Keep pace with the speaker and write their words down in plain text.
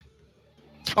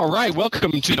All right,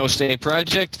 welcome to No State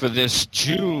Project for this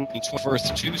June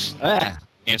 21st,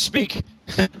 can't speak.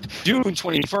 June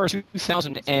 21st,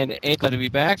 2008. Glad to be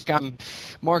back. I'm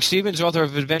Mark Stevens, author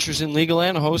of Adventures in Legal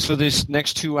Land, host for this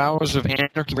next 2 hours of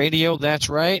Anarchy Radio. That's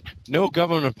right. No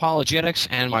government apologetics,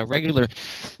 and my regular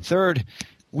third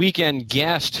weekend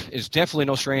guest is definitely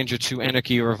no stranger to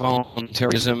anarchy or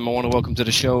voluntarism. I want to welcome to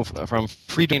the show from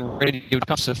Freedomain Radio,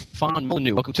 Stefan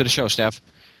Molyneux. Welcome to the show, Steph.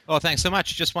 Oh, thanks so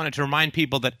much. Just wanted to remind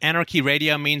people that Anarchy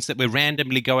Radio means that we're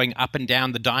randomly going up and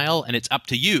down the dial, and it's up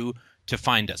to you to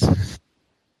find us.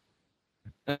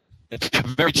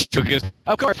 Very true.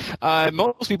 Of course,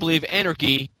 most people believe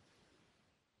anarchy.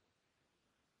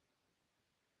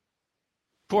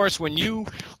 Of course, when you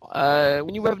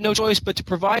have no choice but to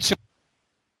provide to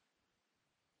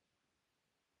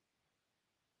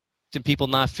people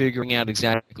not figuring out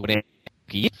exactly what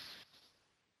anarchy is.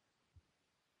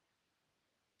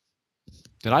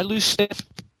 Did I lose Steph?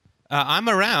 I'm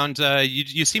around.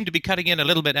 You seem to be cutting in a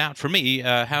little bit out for me.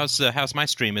 How's my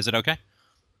stream? Is it okay?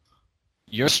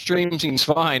 Your stream seems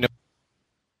fine.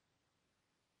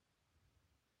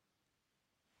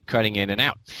 Cutting in and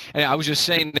out. And I was just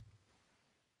saying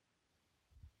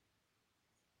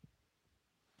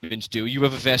that you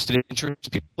have a vested interest.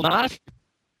 People not.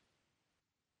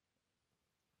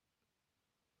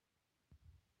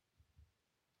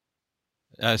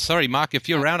 Sorry, Mark, if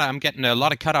you're around, I'm getting a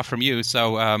lot of cutoff from you,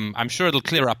 so I'm sure it'll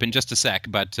clear up in just a sec,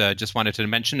 but just wanted to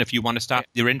mention, if you want to start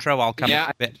your intro, I'll come in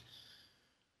a bit.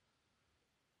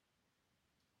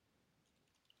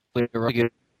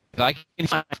 I can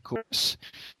find, of course.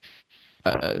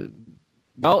 I'm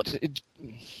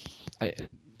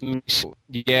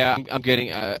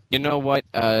getting. You know what?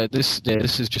 This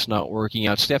is just not working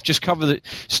out. Steph, just cover the.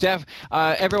 Steph,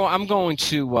 everyone, I'm going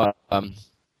to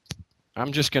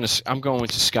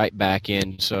Skype back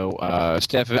in. So,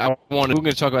 Steph, we're going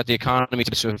to talk about the economy.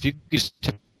 So, if you could just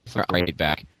right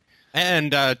back.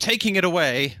 And taking it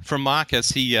away from Marcus,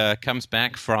 he comes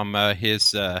back from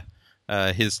his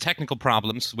technical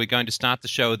problems. We're going to start the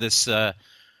show this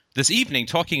evening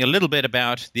talking a little bit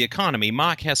about the economy.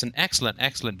 Mark has an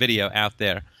excellent video out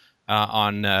there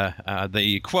on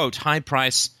the, quote, high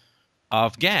price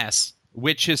of gas,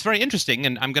 which is very interesting,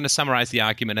 and I'm going to summarize the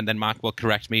argument, and then Mark will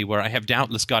correct me where I have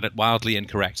doubtless got it wildly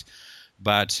incorrect.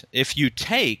 But if you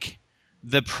take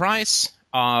the price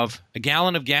of a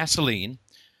gallon of gasoline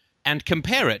and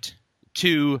compare it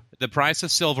to the price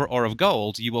of silver or of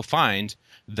gold, you will find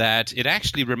that it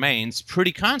actually remains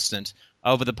pretty constant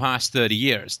over the past 30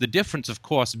 years. The difference, of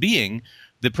course, being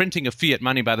the printing of fiat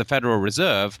money by the Federal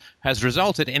Reserve has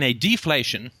resulted in a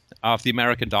deflation of the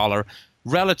American dollar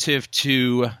relative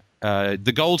to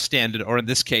the gold standard, or in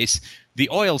this case, the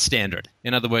oil standard.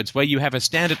 In other words, where you have a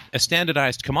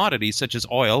standardized commodity such as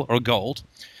oil or gold,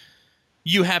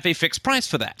 you have a fixed price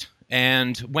for that.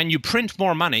 And when you print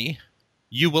more money,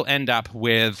 you will end up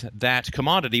with that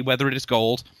commodity, whether it is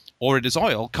gold or it is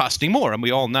oil, costing more. And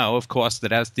we all know, of course,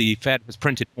 that as the Fed has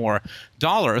printed more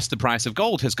dollars, the price of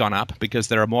gold has gone up because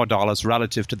there are more dollars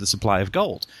relative to the supply of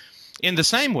gold. In the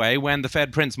same way, when the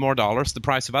Fed prints more dollars, the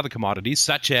price of other commodities,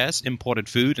 such as imported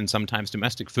food and sometimes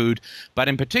domestic food, but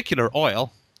in particular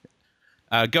oil,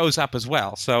 goes up as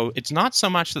well. So it's not so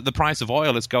much that the price of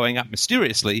oil is going up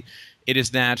mysteriously. It is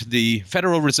that the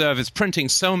Federal Reserve is printing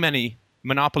so many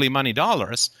monopoly money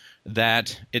dollars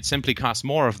that it simply costs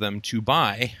more of them to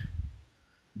buy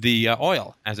the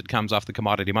oil as it comes off the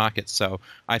commodity market. So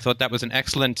I thought that was an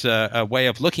excellent way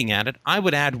of looking at it. I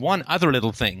would add one other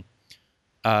little thing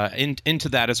into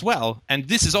that as well. And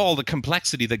this is all the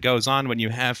complexity that goes on when you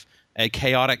have a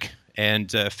chaotic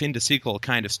and fin de siècle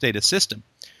kind of status system.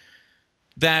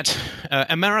 That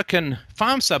American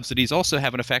farm subsidies also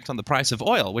have an effect on the price of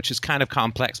oil, which is kind of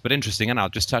complex but interesting, and I'll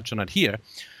just touch on it here.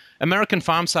 American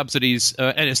farm subsidies,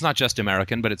 and it's not just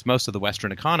American, but it's most of the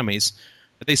Western economies,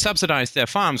 they subsidize their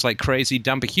farms like crazy,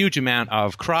 dump a huge amount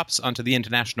of crops onto the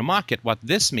international market. What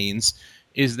this means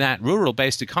is that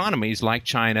rural-based economies like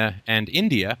China and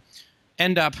India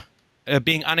end up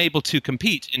being unable to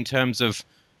compete in terms of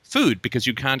food because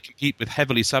you can't compete with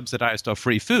heavily subsidized or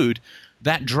free food.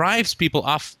 That drives people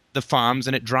off the farms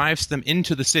and it drives them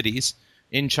into the cities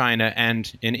in China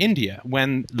and in India.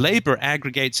 When labor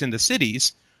aggregates in the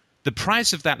cities, the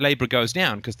price of that labor goes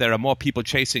down because there are more people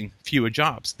chasing fewer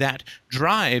jobs. That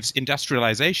drives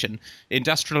industrialization.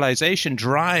 Industrialization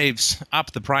drives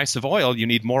up the price of oil. You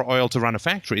need more oil to run a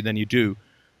factory than you do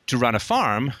to run a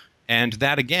farm, and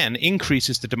that again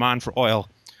increases the demand for oil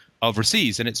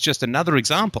overseas. And it's just another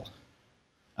example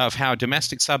of how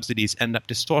domestic subsidies end up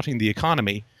distorting the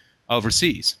economy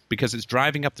overseas because it's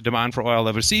driving up the demand for oil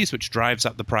overseas, which drives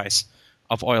up the price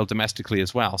of oil domestically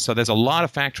as well. So there's a lot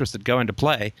of factors that go into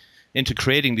play into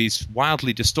creating these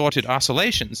wildly distorted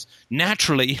oscillations.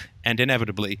 Naturally and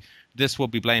inevitably, this will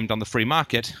be blamed on the free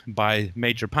market by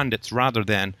major pundits rather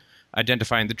than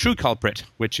identifying the true culprit,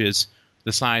 which is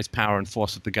the size, power, and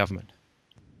force of the government.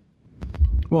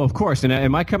 Well, of course. And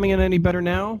am I coming in any better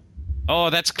now? Oh,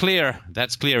 that's clear.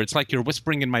 That's clear. It's like you're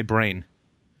whispering in my brain.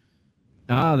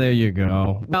 Ah, there you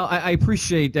go. Well, I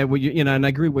appreciate that. And I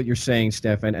agree with what you're saying,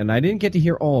 Steph. And I didn't get to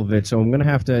hear all of it, so I'm going to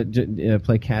have to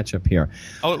play catch up here.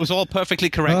 Oh, it was all perfectly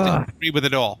correct. I agree with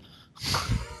it all.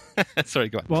 Sorry,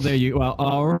 go on. Well, there you.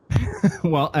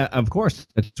 Well, of course,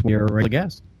 that's where you're a regular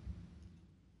guest.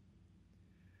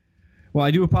 Well,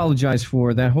 I do apologize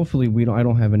for that. Hopefully, I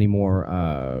don't have any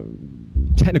more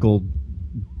technical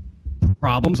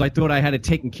problems. I thought I had it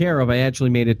taken care of. I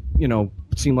actually made it,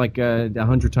 seem like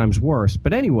 100 times worse.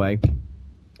 But anyway,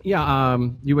 yeah.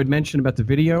 You had mentioned about the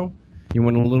video. You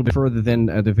went a little bit further than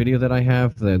the video that I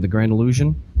have, the Grand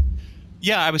Illusion.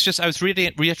 Yeah, I was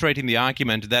reiterating the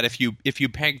argument that if you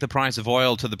peg the price of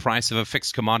oil to the price of a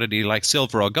fixed commodity like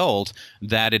silver or gold,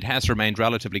 that it has remained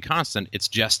relatively constant. It's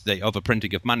just the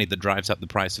overprinting of money that drives up the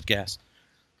price of gas.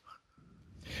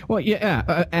 Well,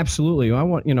 yeah, absolutely. I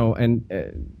want,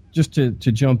 just to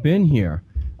jump in here,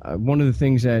 one of the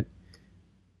things that,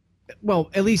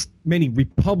 well, at least many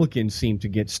Republicans seem to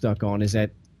get stuck on is that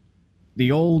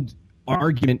the old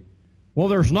argument, well,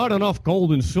 there's not enough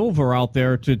gold and silver out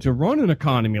there to run an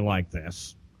economy like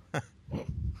this.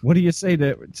 What do you say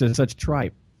to such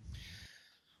tripe?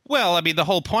 Well, I mean, the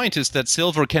whole point is that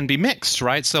silver can be mixed,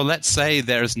 right? So let's say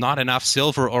there's not enough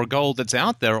silver or gold that's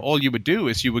out there. All you would do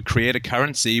is you would create a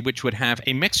currency which would have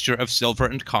a mixture of silver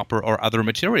and copper or other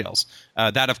materials.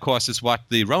 That, of course, is what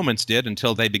the Romans did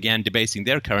until they began debasing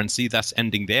their currency, thus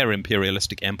ending their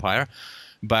imperialistic empire.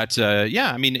 But,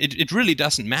 yeah, I mean, it really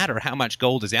doesn't matter how much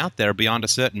gold is out there beyond a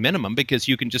certain minimum because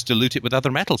you can just dilute it with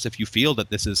other metals if you feel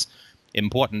that this is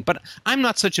important. But I'm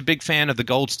not such a big fan of the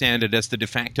gold standard as the de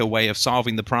facto way of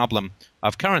solving the problem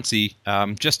of currency.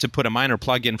 Just to put a minor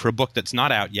plug in for a book that's not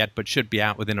out yet but should be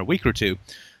out within a week or two,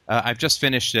 I've just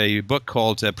finished a book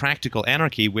called Practical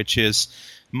Anarchy, which is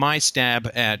my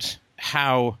stab at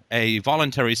how a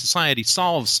voluntary society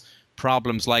solves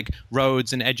problems like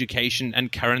roads and education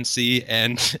and currency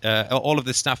and all of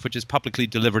this stuff which is publicly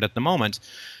delivered at the moment.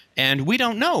 And we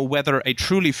don't know whether a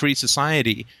truly free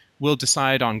society will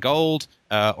decide on gold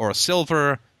or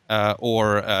silver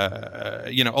or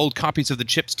old copies of the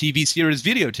Chips TV series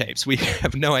videotapes. We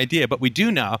have no idea, but we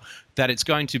do know that it's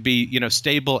going to be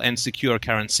stable and secure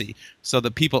currency so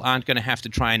that people aren't going to have to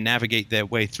try and navigate their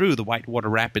way through the whitewater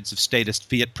rapids of statist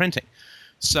fiat printing.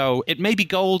 So it may be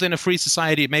gold in a free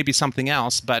society, it may be something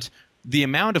else, but the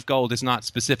amount of gold is not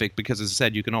specific because, as I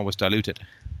said, you can always dilute it.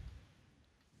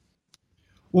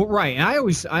 Well, right. I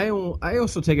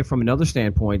also take it from another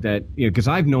standpoint that, because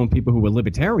I've known people who were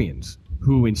libertarians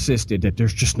who insisted that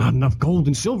there's just not enough gold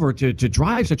and silver to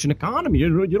drive such an economy.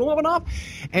 You don't have enough.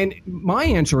 And my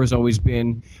answer has always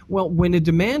been, well, when the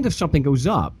demand of something goes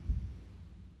up,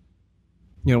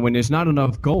 when there's not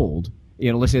enough gold,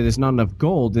 let's say there's not enough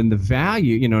gold, then the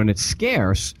value, and it's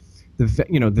scarce,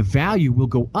 the value will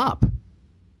go up.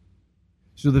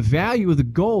 So the value of the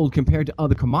gold compared to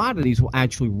other commodities will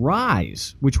actually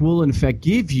rise, which will in effect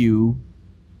give you,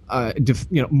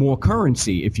 more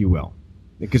currency, if you will,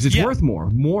 because it's worth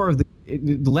more. More of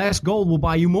the less gold will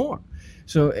buy you more.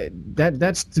 So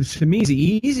that's to me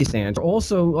the easiest answer.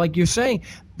 Also, like you're saying,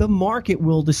 the market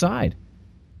will decide.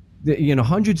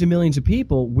 Hundreds of millions of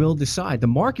people will decide. The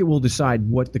market will decide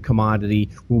what the commodity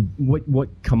will, what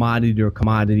commodity or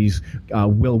commodities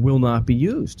will not be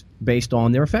used based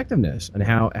on their effectiveness and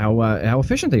how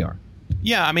efficient they are.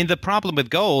 Yeah, I mean, the problem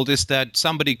with gold is that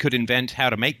somebody could invent how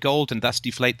to make gold and thus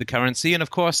deflate the currency. And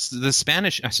of course, the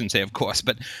Spanish Empire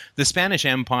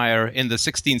in the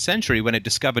 16th century, when it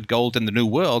discovered gold in the New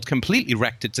World, completely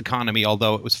wrecked its economy,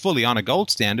 although it was fully on a gold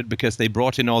standard because they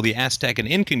brought in all the Aztec and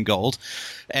Incan gold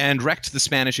and wrecked the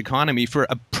Spanish economy for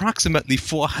approximately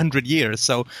 400 years.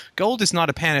 So gold is not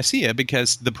a panacea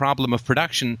because the problem of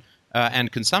production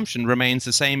and consumption remains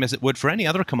the same as it would for any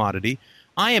other commodity.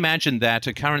 I imagine that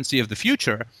a currency of the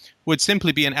future would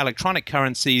simply be an electronic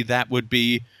currency that would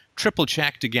be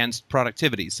triple-checked against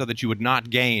productivity so that you would not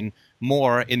gain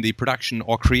more in the production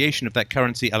or creation of that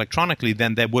currency electronically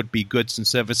than there would be goods and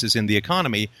services in the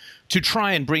economy to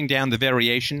try and bring down the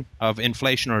variation of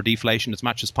inflation or deflation as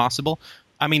much as possible.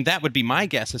 I mean, that would be my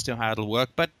guess as to how it'll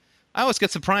work, but I always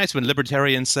get surprised when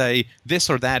libertarians say this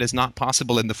or that is not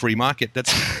possible in the free market.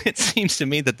 It seems to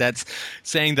me that that's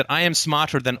saying that I am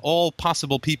smarter than all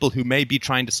possible people who may be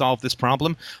trying to solve this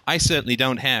problem. I certainly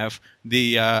don't have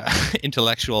the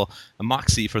intellectual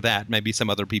moxie for that. Maybe some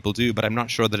other people do, but I'm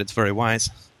not sure that it's very wise.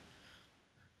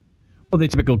 Well, they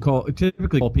typically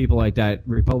call people like that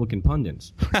Republican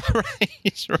pundits.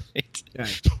 Right. Yeah.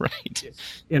 Right.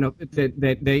 You know,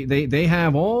 they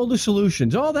have all the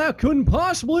solutions. Oh, that couldn't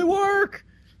possibly work.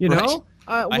 You know,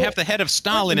 I have the head of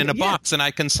Stalin in a box, and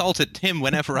I consult him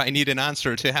whenever I need an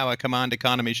answer to how a command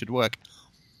economy should work.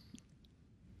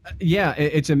 Yeah,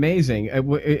 it's amazing.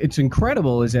 It's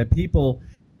incredible is that people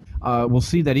will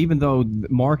see that even though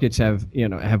markets have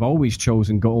always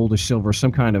chosen gold or silver,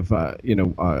 some kind of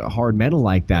hard metal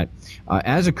like that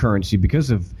as a currency because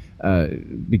of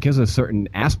certain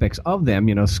aspects of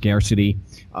them, scarcity,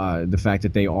 the fact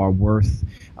that they are worth,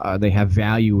 they have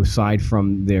value aside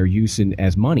from their use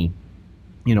as money.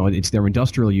 It's their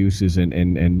industrial uses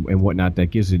and whatnot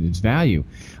that gives it its value.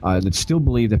 That still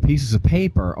believe that pieces of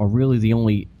paper are really the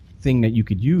only thing that you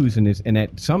could use, and that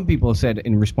some people have said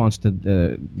in response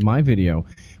to my video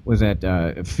was that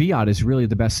fiat is really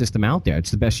the best system out there.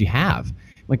 It's the best you have.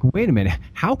 Like, wait a minute,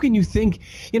 how can you think,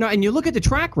 and you look at the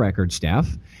track record,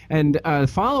 Steph, and the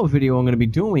follow-up video I'm going to be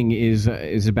doing is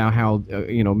about how,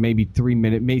 maybe 3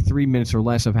 minutes or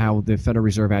less of how the Federal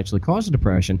Reserve actually caused the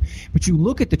Depression. But you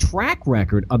look at the track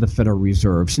record of the Federal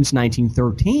Reserve since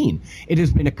 1913, it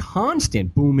has been a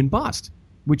constant boom and bust,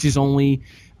 which is only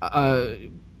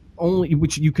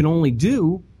which you can only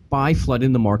do by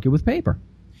flooding the market with paper.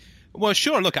 Well,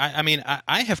 sure. Look, I mean,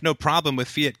 I have no problem with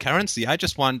fiat currency. I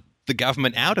just want the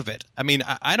government out of it. I mean,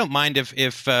 I don't mind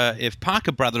if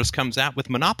Parker Brothers comes out with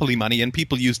monopoly money and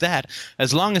people use that.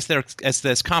 As long as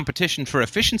there's competition for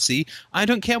efficiency, I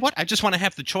don't care what. I just want to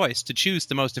have the choice to choose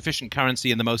the most efficient currency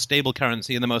and the most stable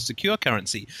currency and the most secure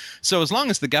currency. So as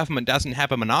long as the government doesn't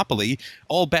have a monopoly,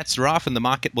 all bets are off and the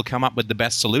market will come up with the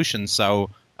best solution. So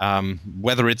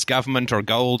whether it's government or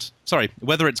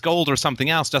whether it's gold or something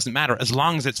else doesn't matter. As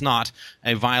long as it's not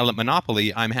a violent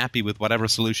monopoly, I'm happy with whatever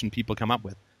solution people come up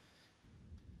with.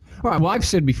 All right. Well, I've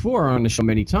said before on the show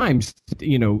many times,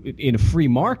 in a free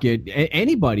market,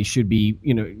 anybody should be,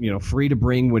 free to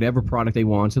bring whatever product they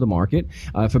want to the market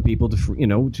for people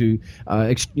to,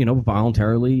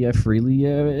 voluntarily, freely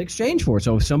exchange for it.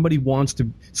 So if somebody wants to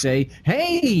say,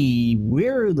 hey,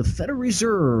 we're the Federal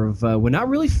Reserve, we're not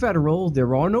really federal,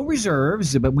 there are no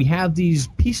reserves, but we have these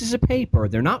pieces of paper.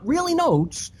 They're not really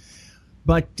notes,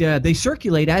 but they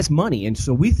circulate as money, and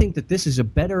so we think that this is a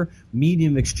better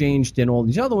medium of exchange than all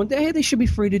these other ones. Hey, they should be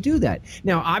free to do that.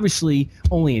 Now, obviously,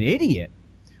 only an idiot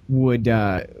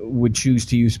would choose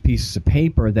to use pieces of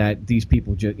paper that these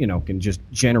people can just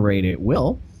generate at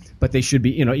will, but they should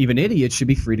be, even idiots should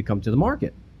be free to come to the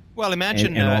market. Well,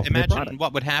 imagine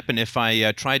what would happen if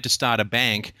I tried to start a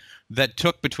bank that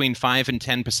took between 5 and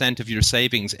 10% of your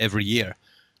savings every year.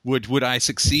 Would I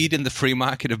succeed in the free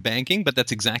market of banking? But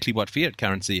that's exactly what fiat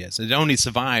currency is. It only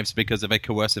survives because of a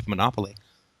coercive monopoly.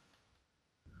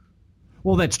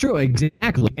 Well, that's true,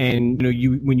 exactly. And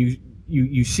when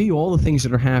you see all the things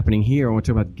that are happening here, I want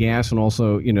to talk about gas and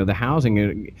also the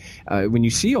housing. When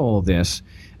you see all of this,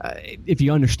 if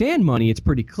you understand money, it's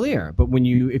pretty clear. But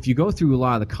if you go through a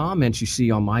lot of the comments you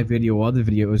see on my video, or other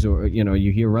videos, or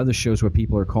you hear other shows where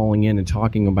people are calling in and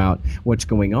talking about what's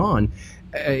going on.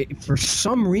 For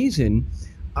some reason,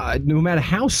 no matter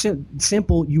how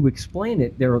simple you explain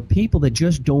it, there are people that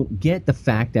just don't get the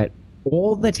fact that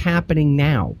all that's happening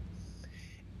now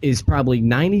is probably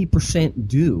 90%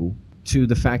 due to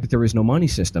the fact that there is no money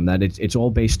system, that it's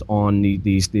all based on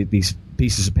these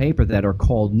pieces of paper that are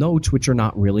called notes, which are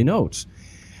not really notes.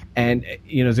 And,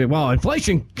 say, well,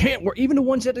 inflation can't work. Even the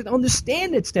ones that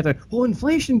understand it, Steph, well,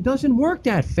 inflation doesn't work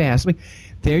that fast. I mean,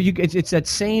 there you go. It's that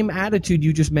same attitude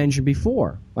you just mentioned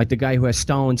before, like the guy who has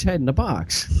Stalin's head in a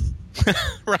box.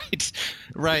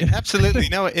 Right, absolutely.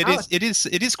 No, it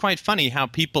is quite funny how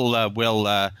people will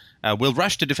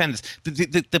rush to defend this.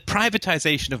 The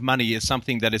privatization of money is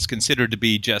something that is considered to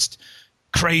be just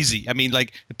crazy. I mean,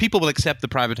 like, people will accept the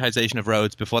privatization of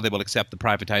roads before they will accept the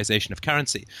privatization of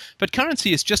currency. But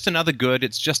currency is just another good.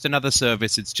 It's just another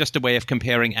service. It's just a way of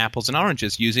comparing apples and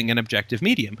oranges using an objective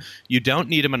medium. You don't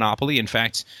need a monopoly. In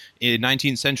fact, in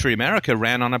 19th century America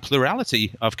ran on a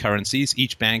plurality of currencies.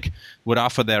 Each bank would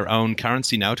offer their own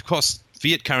currency note. Of course,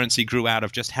 fiat currency grew out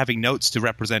of just having notes to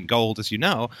represent gold, as you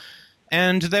know.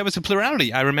 And there was a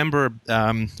plurality. I remember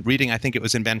reading, I think it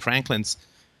was in Ben Franklin's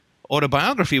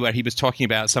autobiography, where he was talking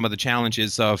about some of the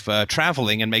challenges of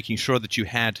traveling and making sure that you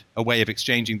had a way of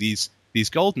exchanging these these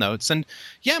gold notes. And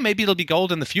yeah, maybe it'll be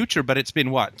gold in the future, but it's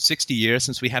been, 60 years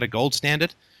since we had a gold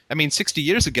standard? I mean, 60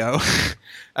 years ago,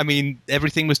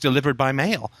 everything was delivered by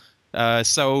mail.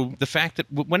 So the fact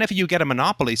that whenever you get a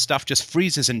monopoly, stuff just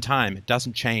freezes in time. It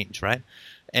doesn't change, right?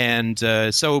 And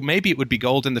so maybe it would be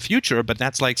gold in the future, but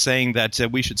that's like saying that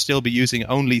we should still be using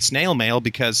only snail mail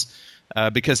because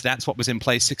that's what was in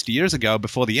place 60 years ago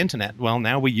before the internet. Well,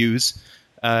 now we use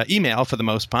email for the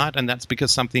most part, and that's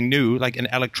because something new, like an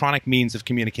electronic means of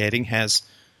communicating, has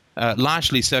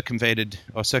largely circumnavigated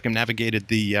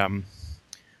the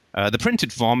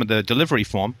printed form, the delivery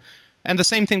form. And the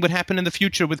same thing would happen in the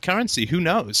future with currency. Who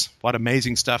knows what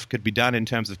amazing stuff could be done in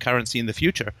terms of currency in the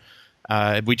future?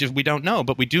 We don't know,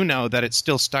 but we do know that it's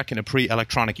still stuck in a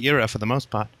pre-electronic era for the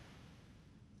most part.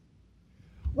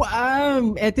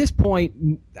 Well, at this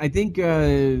point, I think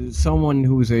someone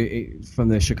who's from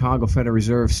the Chicago Federal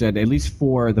Reserve said, at least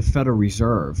for the Federal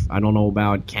Reserve, I don't know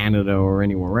about Canada or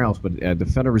anywhere else, but the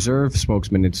Federal Reserve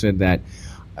spokesman had said that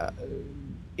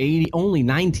only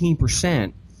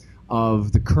 19%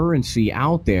 of the currency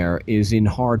out there is in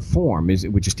hard form,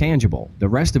 which is tangible. The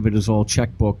rest of it is all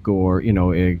checkbook or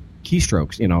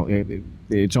keystrokes.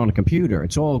 It's on a computer.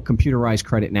 It's all computerized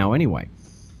credit now anyway,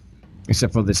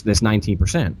 except for this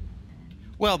 19%.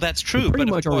 Well, that's true, but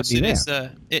of course it is.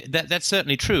 That's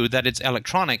certainly true that it's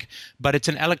electronic, but it's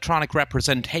an electronic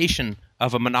representation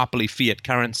of a monopoly fiat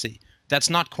currency. That's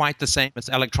not quite the same as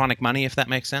electronic money, if that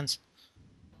makes sense.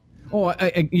 Oh,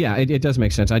 yeah, it does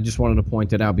make sense. I just wanted to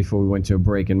point it out before we went to a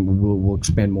break, and we'll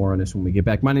expand more on this when we get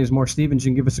back. My name is Mark Stevens. You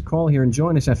can give us a call here and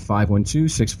join us at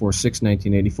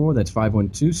 512-646-1984. That's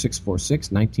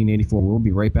 512-646-1984. We'll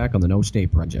be right back on the No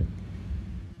State Project.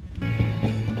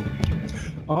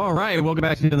 All right, welcome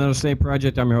back to the No State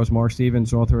Project. I'm your host, Mark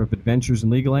Stevens, author of Adventures in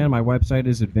Legal Land. My website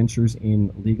is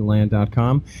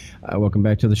adventuresinlegalland.com. Welcome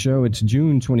back to the show. It's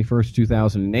June 21st,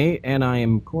 2008, and I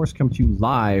am, of course, coming to you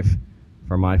live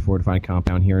from my fortified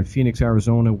compound here in Phoenix,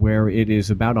 Arizona, where it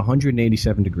is about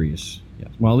 187 degrees. Yes.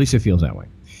 Well, at least it feels that way.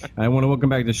 I want to welcome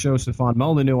back to the show, Stefan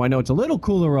Molyneux. I know it's a little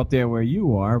cooler up there where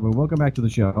you are, but welcome back to the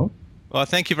show. Well,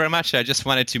 thank you very much. I just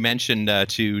wanted to mention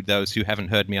to those who haven't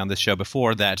heard me on this show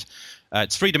before that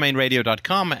it's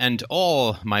freedomainradio.com, and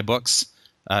all my books,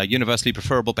 Universally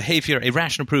Preferable Behavior, A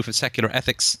Rational Proof of Secular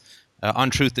Ethics, On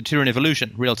Truth, The Tyranny of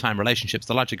Illusion, Real-Time Relationships,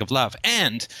 The Logic of Love,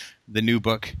 and the new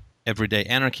book, Everyday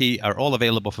Anarchy, are all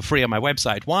available for free on my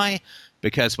website. Why?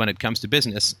 Because when it comes to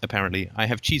business, apparently, I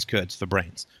have cheese curds for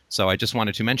brains. So I just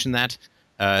wanted to mention that.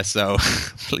 So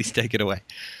please take it away.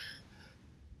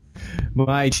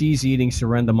 My cheese-eating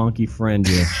surrender monkey friend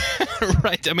here.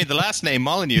 Right. I mean, the last name,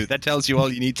 Molyneux, that tells you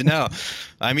all you need to know.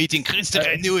 I'm eating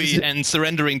Christopher Nui and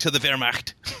surrendering to the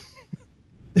Wehrmacht.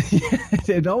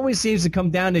 It always seems to come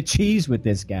down to cheese with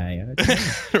this guy.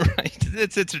 Right.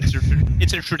 It's a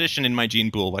tradition in my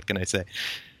gene pool. What can I say?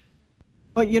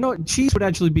 But, cheese would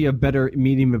actually be a better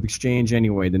medium of exchange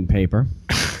anyway than paper.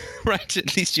 Right.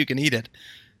 At least you can eat it.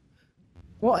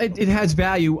 Well, it has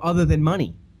value other than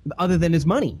money. Other than its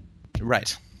money.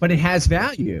 Right. But it has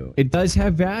value. It does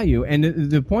have value.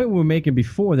 And the point we were making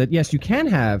before that, yes, you can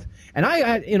have, and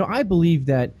I believe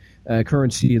that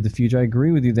currency of the future, I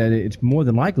agree with you that it's more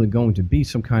than likely going to be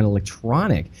some kind of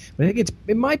electronic. But I think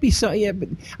it might be so, yeah, but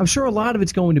I'm sure a lot of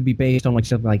it's going to be based on like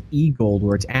something like e-gold,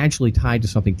 where it's actually tied to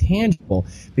something tangible,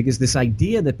 because this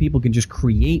idea that people can just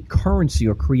create currency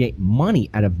or create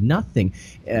money out of nothing,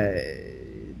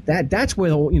 that's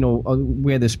where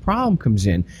where this problem comes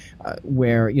in,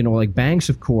 where like banks,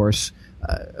 of course,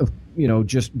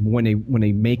 just when they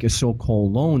make a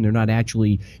so-called loan, they're not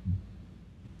actually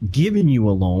giving you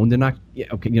a loan. They're not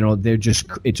they're just,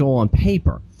 it's all on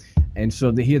paper, and so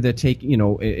they're taking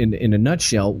in a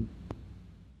nutshell,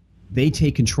 they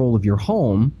take control of your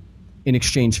home in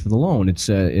exchange for the loan.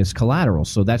 It's collateral.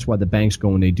 So that's why the banks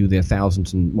go and they do their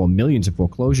thousands and millions of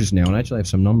foreclosures now. And I actually have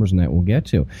some numbers on that we'll get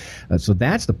to. So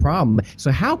that's the problem. So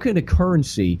how can a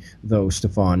currency, though,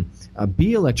 Stefan,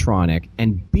 be electronic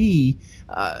and be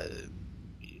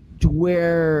to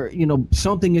where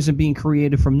something isn't being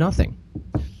created from nothing?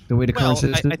 The way the current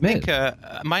system I think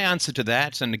my answer to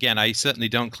that, and again, I certainly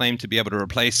don't claim to be able to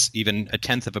replace even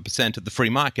 0.1% of the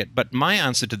free market, but my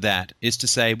answer to that is to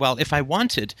say, well, if I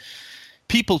wanted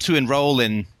people to enroll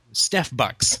in Steph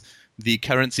Bucks, the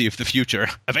currency of the future,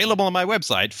 available on my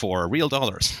website for real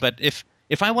dollars, but if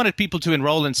I wanted people to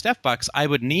enroll in Steph Bucks, I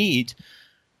would need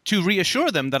to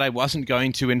reassure them that I wasn't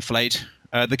going to inflate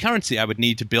the currency. I would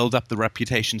need to build up the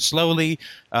reputation slowly.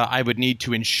 I would need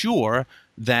to ensure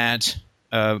that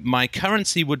my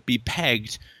currency would be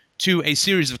pegged to a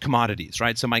series of commodities,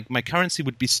 right? So my currency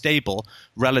would be stable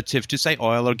relative to, say,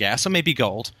 oil or gas or maybe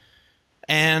gold.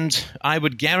 And I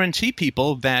would guarantee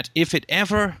people that if it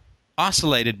ever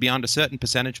oscillated beyond a certain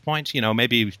percentage point,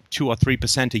 maybe 2 or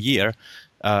 3% a year,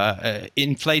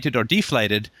 inflated or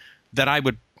deflated, that I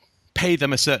would pay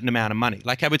them a certain amount of money.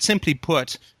 Like I would simply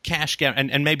put cash,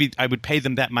 and maybe I would pay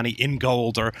them that money in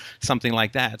gold or something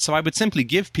like that. So I would simply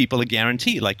give people a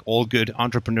guarantee, like all good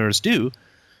entrepreneurs do,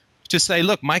 to say,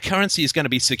 look, my currency is going to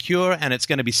be secure and it's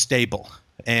going to be stable.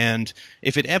 And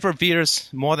if it ever veers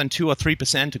more than 2 or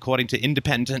 3% according to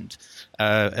independent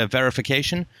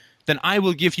verification, then I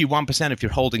will give you 1% of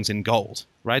your holdings in gold,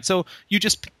 right? So you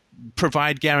just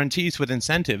provide guarantees with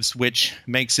incentives, which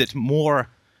makes it more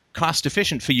cost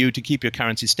efficient for you to keep your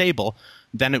currency stable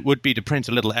than it would be to print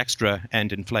a little extra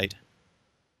and inflate.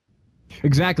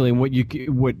 Exactly, and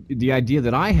what the idea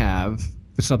that I have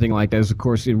for something like that is, of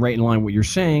course, right in line with what you're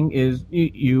saying, is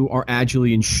you are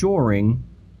actually ensuring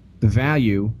the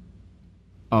value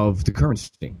of the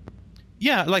currency.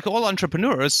 Yeah, like all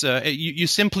entrepreneurs, you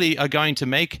simply are going to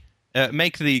make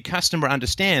the customer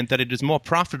understand that it is more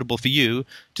profitable for you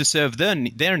to serve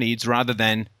their needs rather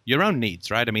than your own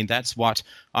needs, right? I mean, that's what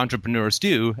entrepreneurs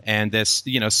do, and there's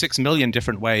 6 million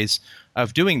different ways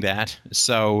of doing that.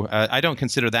 So I don't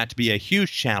consider that to be a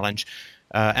huge challenge.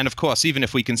 And of course, even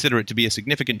if we consider it to be a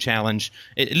significant challenge,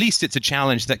 at least it's a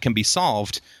challenge that can be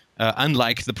solved,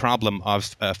 unlike the problem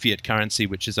of fiat currency,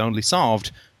 which is only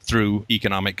solved through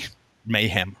economic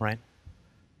mayhem, right?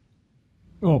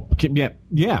 Oh,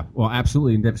 yeah. Well,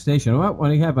 absolutely, devastation. Well,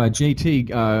 when you have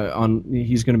JT on,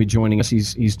 he's going to be joining us.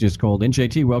 He's just called in.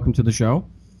 JT, welcome to the show.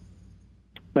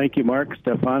 Thank you, Mark.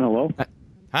 Stefan, hello.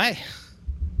 Hi.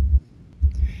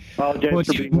 Apologize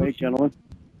for being late, gentlemen.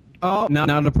 Oh, not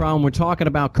a problem. We're talking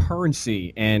about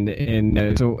currency, and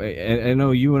so I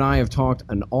know you and I have talked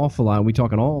an awful lot. We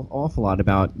talk an awful lot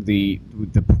about the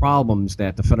problems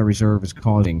that the Federal Reserve is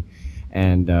causing,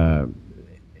 and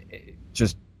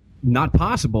just not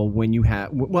possible when you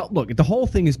have. Well, look, the whole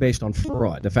thing is based on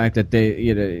fraud. The fact that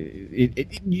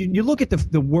you look at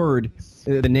the word,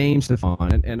 the name,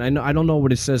 Stefan, and I don't know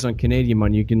what it says on Canadian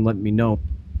money. You can let me know.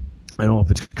 I don't know if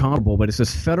it's comparable, but it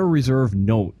says Federal Reserve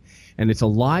note. And it's a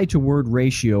lie-to-word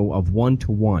ratio of 1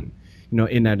 to 1.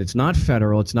 In that it's not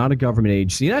federal, it's not a government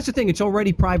agency. That's the thing; it's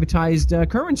already privatized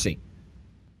currency.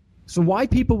 So why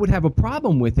people would have a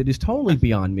problem with it is totally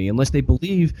beyond me, unless they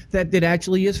believe that it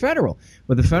actually is federal.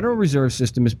 But the Federal Reserve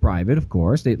System is private, of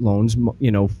course. It loans,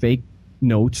 fake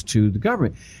notes to the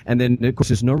government, and then of course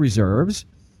there's no reserves.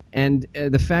 And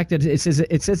the fact that it says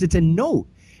it's a note,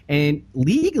 and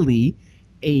legally,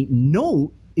 a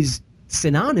note is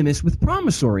synonymous with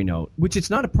promissory note, which it's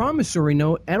not a promissory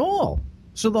note at all.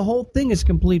 So the whole thing is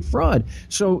complete fraud.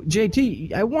 So,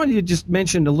 JT, I wanted to just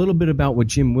mention a little bit about what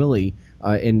Jim Willey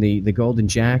in the Golden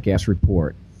Jackass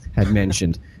report had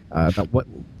mentioned about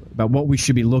what we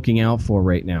should be looking out for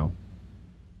right now.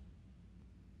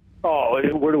 Oh,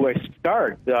 where do I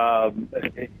start?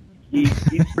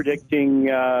 He's predicting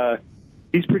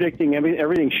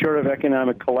everything short of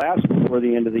economic collapse before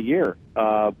the end of the year.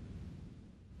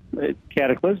 It's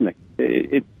cataclysmic.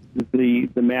 The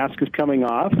mask is coming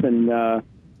off, and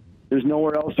there's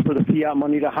nowhere else for the fiat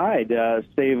money to hide,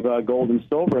 save gold and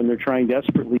silver, and they're trying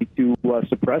desperately to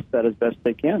suppress that as best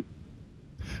they can.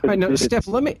 All right, now, Steph,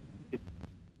 let me...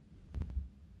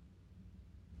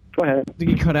 Go ahead.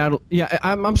 You cut out. Yeah,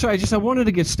 I'm sorry. I wanted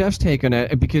to get Steph's take on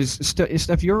it, because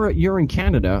Steph, you're in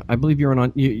Canada. I believe you're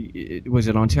was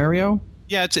it Ontario?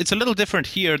 Yeah, it's a little different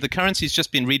here. The currency's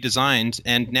just been redesigned,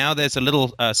 and now there's a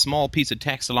little small piece of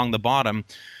text along the bottom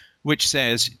which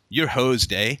says, "You're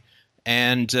hosed, eh?"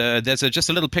 And there's just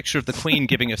a little picture of the Queen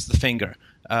giving us the finger.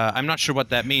 I'm not sure what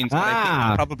that means, but I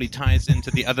think it probably ties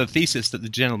into the other thesis that the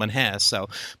gentleman has.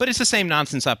 But it's the same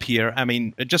nonsense up here. I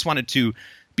mean, I just wanted to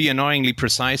be annoyingly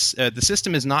precise. The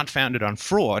system is not founded on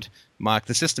fraud, Mark.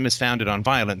 The system is founded on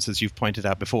violence, as you've pointed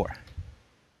out before.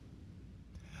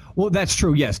 Well, that's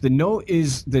true. Yes, the note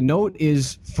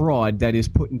is fraud that is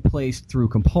put in place through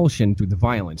compulsion, through the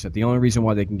violence. That the only reason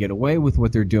why they can get away with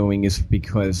what they're doing is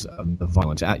because of the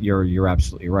violence. You're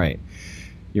absolutely right.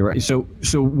 You're right. So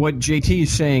what JT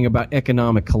is saying about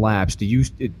economic collapse,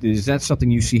 is that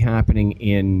something you see happening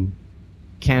in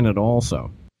Canada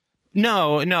also?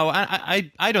 No,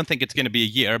 I don't think it's going to be a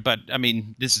year, but I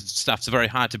mean, this stuff's very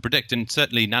hard to predict, and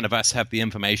certainly none of us have the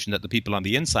information that the people on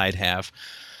the inside have.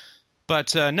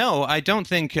 But no, I don't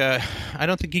think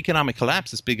economic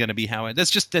collapse is going to be how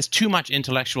there's too much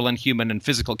intellectual and human and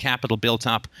physical capital built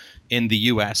up in the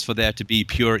U.S. for there to be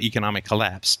pure economic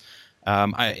collapse.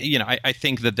 I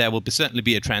think that there will certainly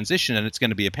be a transition, and it's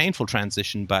going to be a painful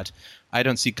transition, but I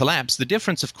don't see collapse. The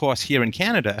difference, of course, here in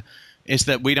Canada is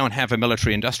that we don't have a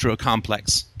military-industrial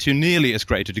complex to nearly as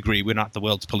great a degree. We're not the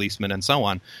world's policemen and so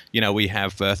on. We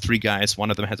have three guys.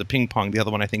 One of them has a ping pong. The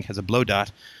other one, I think, has a blow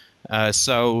dart.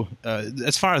 So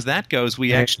as far as that goes,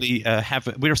 we actually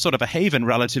we're sort of a haven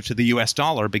relative to the U.S.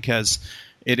 dollar, because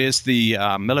it is the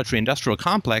military-industrial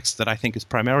complex that I think is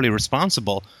primarily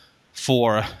responsible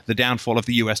for the downfall of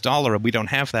the U.S. dollar, and we don't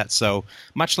have that. So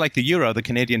much like the euro, the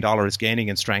Canadian dollar is gaining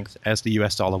in strength as the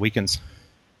U.S. dollar weakens.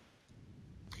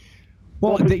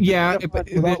 Well,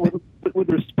 with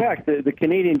respect, the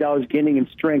Canadian dollar is gaining in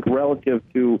strength relative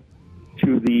to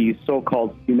the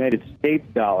so-called United States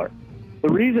dollar. The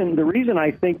reason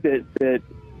I think that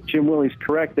Jim Willey's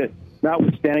correct, that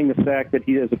notwithstanding the fact that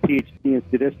he has a PhD in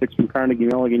statistics from Carnegie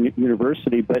Mellon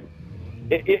University, but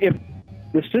if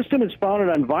the system is founded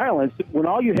on violence, when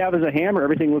all you have is a hammer,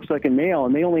 everything looks like a nail,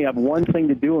 and they only have one thing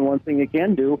to do and one thing they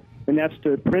can do, and that's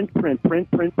to print.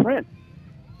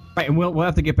 Right, and we'll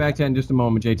have to get back to that in just a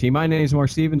moment, JT. My name is Mark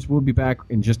Stevens. We'll be back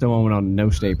in just a moment on No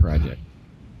State Project.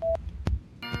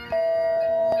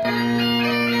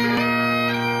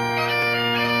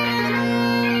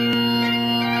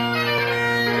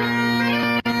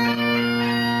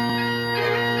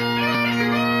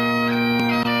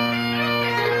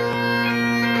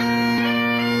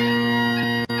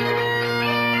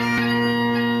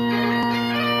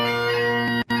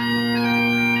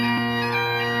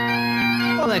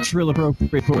 That's real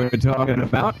appropriate for what we're talking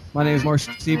about. My name is Mark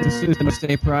Stevens, this is the No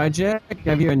State Project. I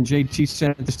have here, and JT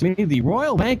sent this to me. The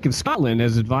Royal Bank of Scotland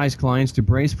has advised clients to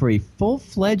brace for a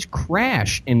full-fledged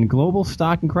crash in global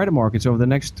stock and credit markets over the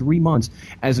next 3 months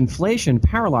as inflation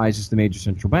paralyzes the major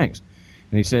central banks.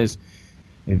 And he says,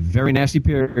 a very nasty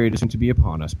period is soon to be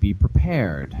upon us. Be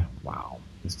prepared. Wow.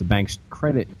 It's the bank's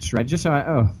credit strategy. So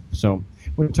we're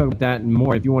going to talk about that and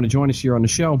more. If you want to join us here on the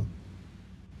show,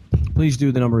 please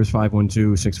do. The number is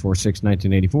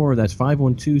 512-646-1984. That's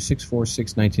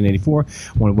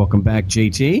 512-646-1984. I want to welcome back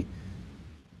JT.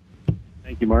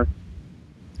 Thank you, Mark.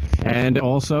 And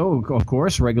also, of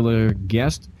course, regular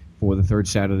guest for the third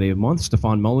Saturday of the month,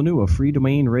 Stefan Molyneux of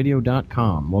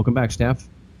freedomainradio.com. Welcome back, Steph.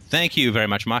 Thank you very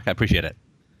much, Mark. I appreciate it.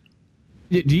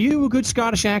 Do you have a good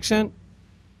Scottish accent?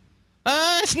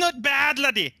 It's not bad,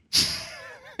 laddie.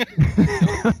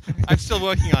 I'm still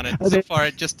working on it. So far,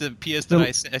 it just appears that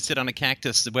I sit on a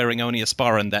cactus wearing only a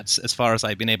spar, and that's as far as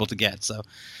I've been able to get. So,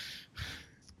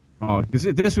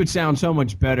 this would sound so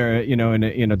much better,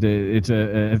 it's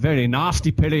a very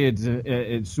nasty period.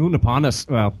 It's soon upon us.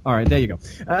 Well, all right, there you go.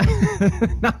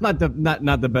 Not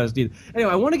the best either.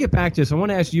 Anyway, I want to get back to this. I want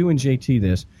to ask you and JT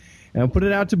this, and I'll put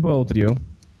it out to both of you.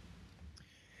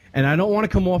 And I don't want to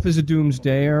come off as a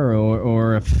doomsdayer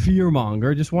or a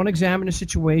fearmonger. Just want to examine the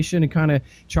situation and kind of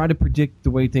try to predict the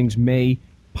way things may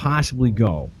possibly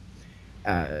go.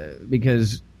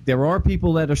 Because there are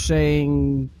people that are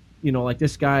saying, like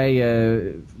this guy,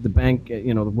 the bank,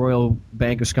 the Royal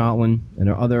Bank of Scotland, and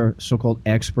there are other so-called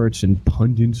experts and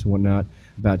pundits and whatnot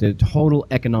about the total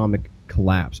economic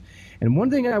collapse. And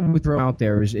one thing I would throw out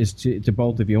there is to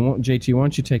both of you. JT, why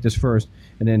don't you take this first,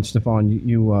 and then Stefan,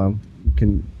 you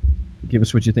can give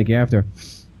us what you think after.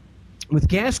 With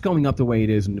gas going up the way it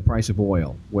is and the price of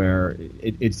oil, where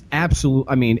it's absolute,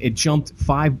 it jumped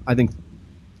 $3 to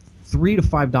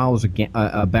 $5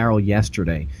 a barrel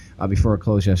yesterday, before it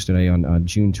closed yesterday on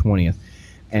June 20th.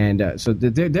 And so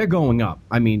they're going up.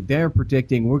 They're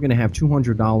predicting we're going to have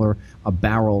 $200 a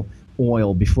barrel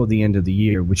oil before the end of the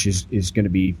year, which is going to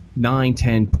be $9,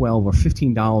 $10, $12, or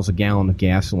 $15 a gallon of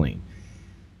gasoline.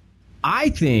 I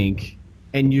think,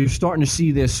 and you're starting to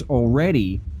see this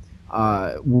already,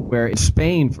 where in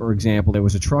Spain, for example, there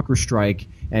was a trucker strike,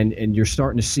 and you're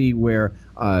starting to see where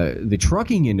the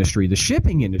trucking industry, the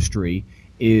shipping industry,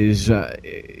 is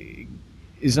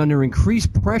under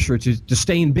increased pressure to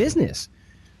stay in business.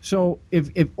 So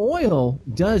if oil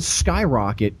does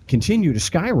continue to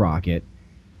skyrocket,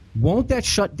 won't that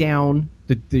shut down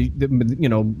the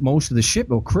most of the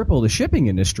ship, or cripple the shipping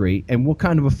industry? And what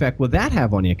kind of effect would that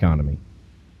have on the economy?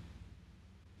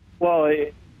 Well,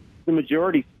 the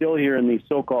majority still here in the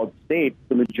so-called states,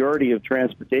 the majority of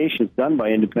transportation is done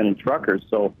by independent truckers.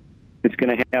 So it's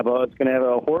going to have a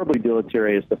horribly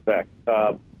deleterious effect.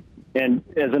 And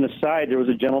as an aside, there was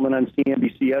a gentleman on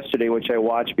CNBC yesterday, which I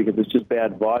watched because it's just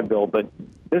bad vaudeville. But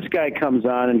this guy comes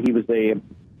on, and he was a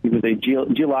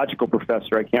geological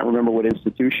professor. I can't remember what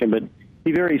institution, but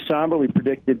he very somberly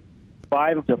predicted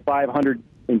 $500 to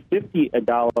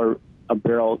 $550 a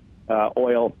barrel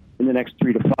oil in the next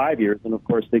 3 to 5 years. And of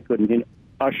course, they couldn't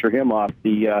usher him off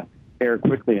the air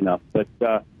quickly enough. But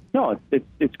no,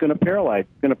 it's going to paralyze.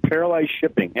 It's going to paralyze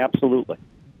shipping. Absolutely.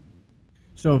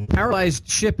 So paralyzed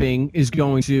shipping is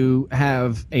going to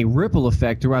have a ripple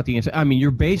effect throughout the entire. I mean, you're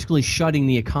basically shutting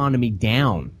the economy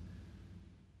down.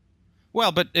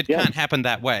 Well, but it can't happen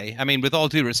that way. I mean, with all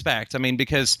due respect, I mean,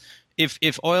 because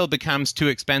if oil becomes too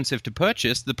expensive to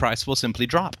purchase, the price will simply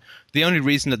drop. The only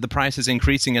reason that the price is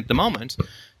increasing at the moment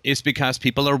is because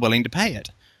people are willing to pay it.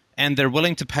 And they're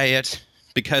willing to pay it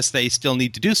because they still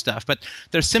need to do stuff. But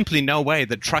there's simply no way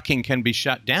that trucking can be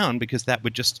shut down, because that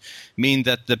would just mean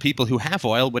that the people who have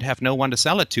oil would have no one to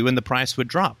sell it to and the price would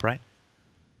drop, right?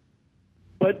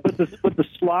 But the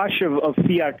slosh of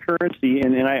fiat currency,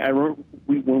 and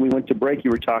when we went to break,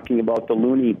 you were talking about the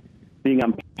loonie being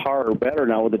on par or better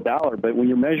now with the dollar. But when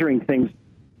you're measuring things,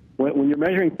 when you're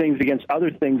measuring things against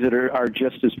other things that are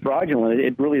just as fraudulent,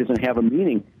 it really doesn't have a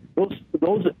meaning. Those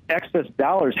excess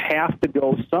dollars have to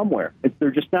go somewhere.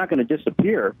 They're just not going to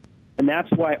disappear, and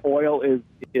that's why oil is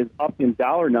up in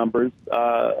dollar numbers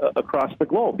across the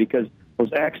globe, because those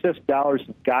excess dollars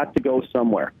have got to go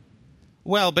somewhere.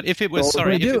 Well, but if it was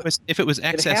if it was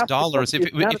excess dollars, if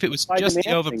it was just the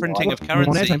overprinting of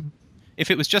currency,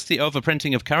 if it was just the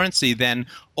overprinting of currency, then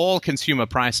all consumer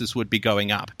prices would be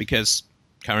going up, because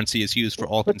currency is used for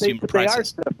all consumer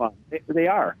prices. They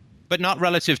are. But not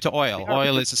relative to oil.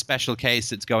 Oil is a special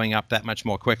case. It's going up that much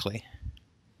more quickly.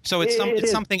 So it's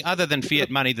something other than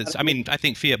fiat money. I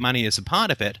think fiat money is a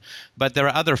part of it, but there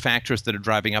are other factors that are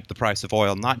driving up the price of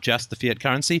oil, not just the fiat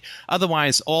currency.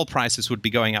 Otherwise, all prices would be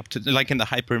going up to, like in the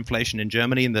hyperinflation in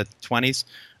Germany in the 20s,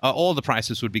 all the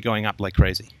prices would be going up like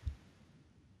crazy.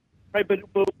 Right, but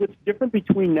what's different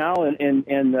between now and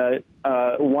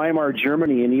Weimar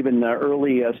Germany and even the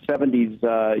early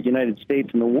 70s United States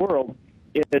and the world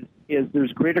is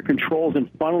there's greater controls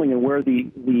and funneling and where the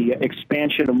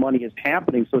expansion of money is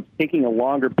happening. So it's taking a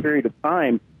longer period of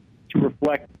time to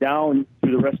reflect down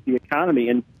through the rest of the economy.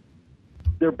 And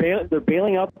they're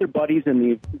bailing out their buddies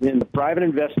in the private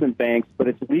investment banks, but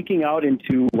it's leaking out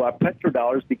into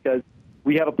petrodollars because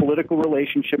we have a political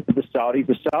relationship with the Saudis.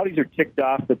 The Saudis are ticked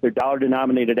off that their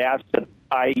dollar-denominated asset,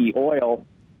 i.e. oil,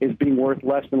 is being worth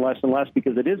less and less and less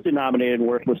because it is denominated in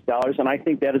worthless dollars. And I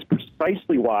think that is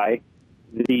precisely why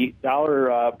the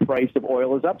dollar price of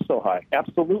oil is up so high.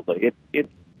 Absolutely, it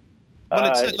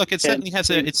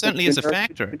certainly is a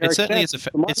factor. It certainly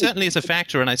is a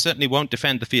factor, and I certainly won't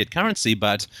defend the fiat currency.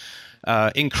 But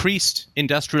increased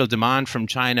industrial demand from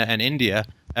China and India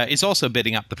is also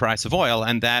bidding up the price of oil,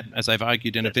 and that, as I've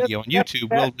argued in a video on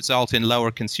YouTube, will result in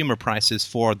lower consumer prices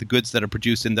for the goods that are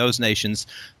produced in those nations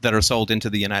that are sold into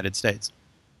the United States.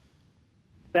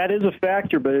 That is a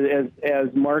factor, but as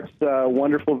Mark's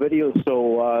wonderful video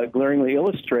so glaringly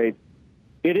illustrates,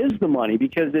 it is the money,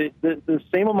 because the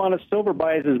same amount of silver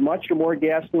buys as much or more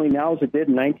gasoline now as it did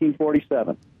in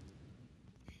 1947.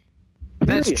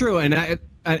 That's true, and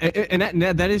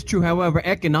that is true. However,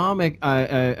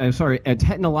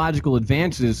 technological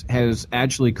advances has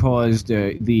actually caused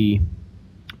the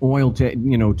oil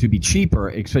to be cheaper,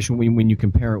 especially when you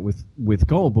compare it with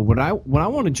gold. But what I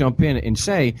want to jump in and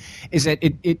say is that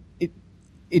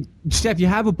Steph, you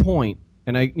have a point,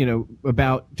 and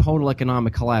about total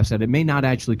economic collapse, that it may not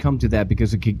actually come to that,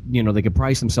 because they could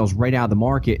price themselves right out of the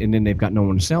market and then they've got no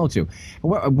one to sell it to.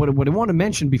 What I want to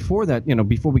mention before that,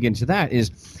 before we get into that,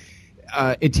 is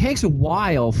it takes a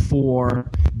while for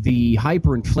the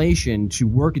hyperinflation to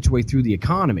work its way through the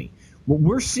economy. What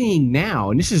we're seeing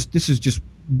now, and this is just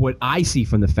what I see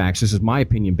from the facts, this is my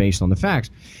opinion based on the facts,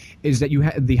 is that you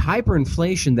had the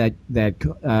hyperinflation that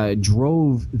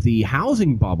drove the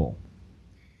housing bubble.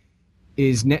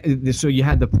 So you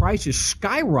had the prices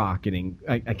skyrocketing.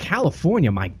 California,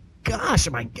 my gosh,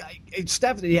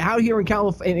 Stephanie, out here in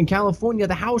California,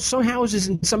 some houses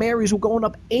in some areas were going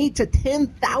up $8,000 to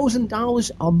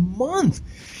 $10,000 a month.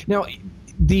 Now,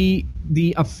 the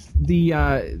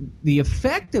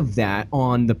effect of that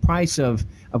on the price of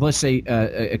let's say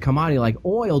a commodity like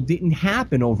oil didn't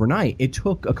happen overnight. It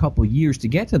took a couple of years to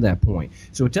get to that point.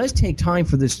 So it does take time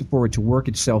for it to work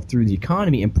itself through the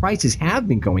economy, and prices have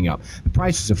been going up. The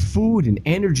prices of food and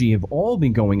energy have all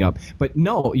been going up. But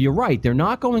no, you're right. They're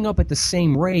not going up at the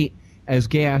same rate as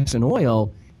gas and oil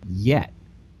yet.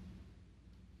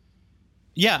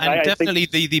 Yeah, and definitely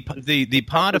the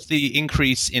part of the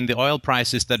increase in the oil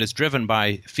prices that is driven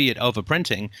by fiat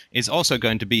overprinting is also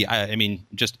going to be,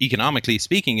 just economically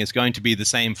speaking, is going to be the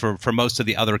same for most of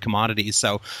the other commodities.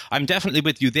 So I'm definitely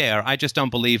with you there. I just don't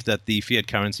believe that the fiat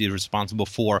currency is responsible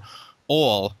for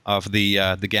all of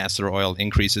the gas or oil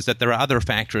increases, that there are other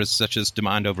factors such as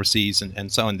demand overseas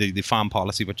and so on, the farm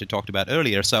policy, which I talked about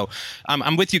earlier. So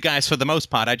I'm with you guys for the most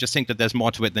part. I just think that there's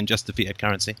more to it than just the fiat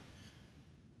currency.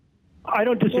 I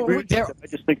don't disagree with that. I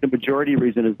just think the majority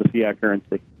reason is the fiat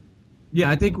currency. Yeah,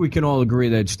 I think we can all agree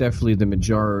that it's definitely the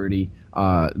majority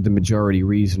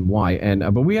reason why. And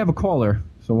but we have a caller,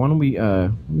 so why don't we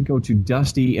let me go to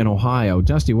Dusty in Ohio.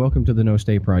 Dusty, welcome to the No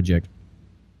State Project.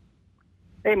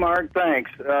 Hey, Mark,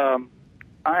 thanks.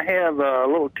 I have a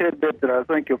little tidbit that I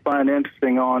think you'll find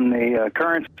interesting on the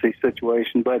currency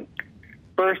situation, but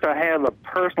first I have a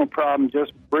personal problem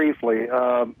just briefly.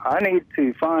 I need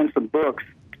to find some books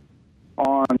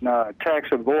on tax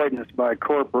avoidance by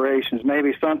corporations,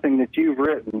 maybe something that you've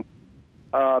written,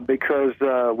 because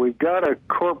we've got a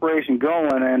corporation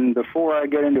going, and before I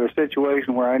get into a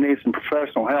situation where I need some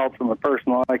professional help from a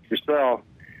person like yourself,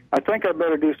 I think I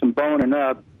better do some boning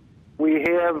up. We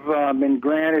have been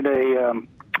granted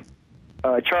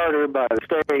a charter by the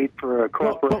state for a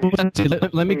corporation.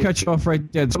 Let me cut you off right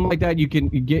there. Something like that, you can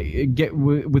get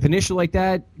with an issue like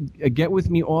that. Get with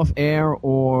me off air,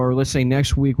 or let's say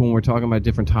next week when we're talking about a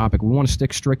different topic. We want to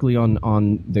stick strictly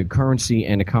on the currency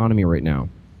and economy right now.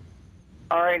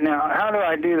 All right, now how do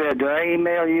I do that? Do I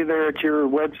email you there at your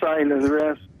website and the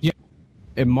rest? Yeah,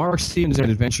 at Mark Stevens at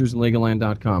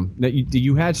adventuresinlegalland.com. Now,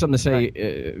 you had something to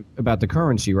say about the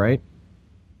currency, right?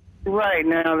 Right,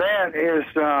 now that is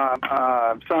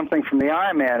something from the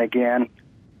I-Man again,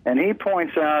 and he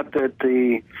points out that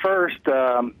the first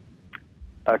currency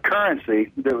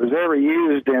that was ever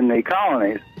used in the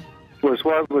colonies was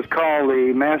what was called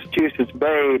the Massachusetts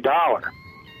Bay dollar.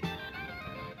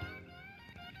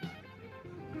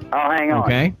 I'll hang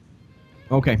on.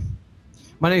 Okay.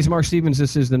 My name is Mark Stevens.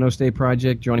 This is the No State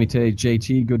Project. Joining me today is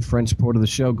JT, good friend, supporter of the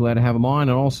show. Glad to have him on.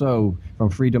 And also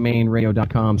from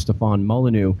freedomainradio.com, Stefan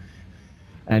Molyneux.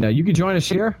 And you can join us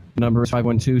here. The number is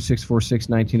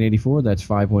 512-646-1984. That's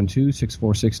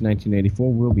 512-646-1984.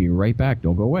 We'll be right back.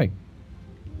 Don't go away.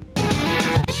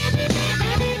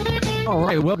 All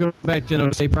right, welcome back to the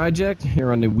No State Project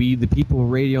here on the We the People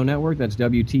Radio Network. That's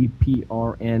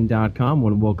WTPRN.com. I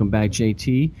want to welcome back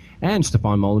JT and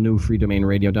Stefan Molyneux,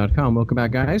 freedomainradio.com. Welcome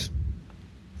back, guys.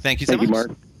 Thank you so much. Thank you,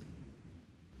 Mark.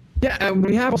 Yeah,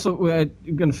 we have also, going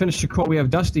to finish the call, we have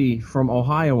Dusty from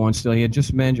Ohio on still. He had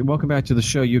just mentioned, welcome back to the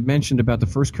show. You had mentioned about the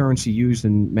first currency used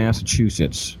in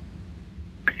Massachusetts.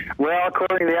 Well,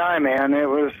 according to the I-Man, it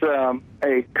was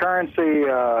a currency,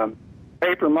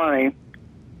 paper money,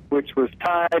 which was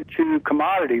tied to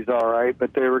commodities, all right,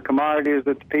 but they were commodities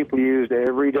that the people used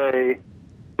every day,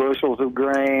 bushels of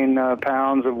grain,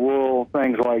 pounds of wool,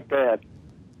 things like that.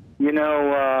 You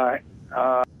know,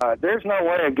 there's no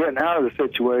way of getting out of the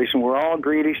situation. We're all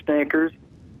greedy stinkers,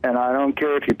 and I don't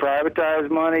care if you privatize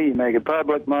money, you make it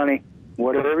public money,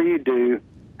 whatever you do,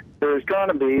 there's going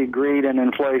to be greed and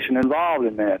inflation involved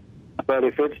in that. But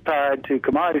if it's tied to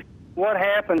commodities, what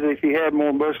happens if you had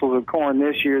more bushels of corn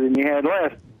this year than you had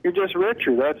last? You're just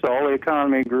richer. That's all. The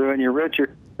economy grew and you're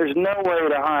richer. There's no way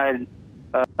to hide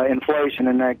inflation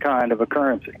in that kind of a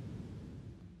currency.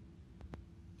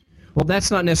 Well, that's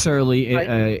not necessarily...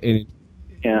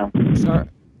 Yeah. Sorry.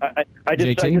 I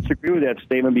disagree with that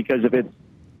statement, because if it's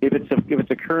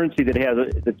a currency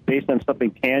that's based on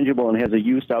something tangible and has a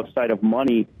use outside of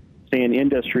money, say in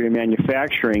industry and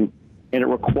manufacturing, and it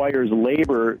requires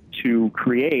labor to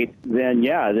create, then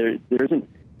yeah, there isn't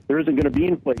going to be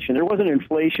inflation. There wasn't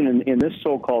inflation in this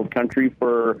so-called country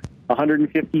for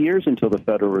 150 years until the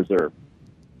Federal Reserve.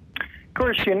 Of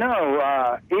course, you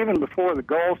know, even before the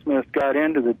goldsmiths got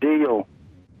into the deal,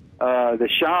 the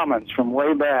shamans from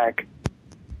way back,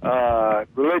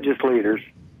 religious leaders,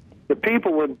 the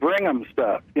people would bring them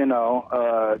stuff, you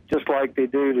know, just like they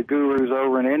do the gurus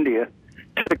over in India,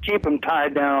 to keep them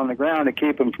tied down on the ground, to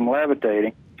keep them from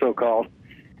levitating, so-called.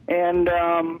 And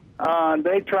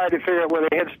they tried to figure out, well,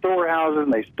 they had storehouses,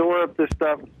 and they store up this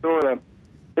stuff and store it up.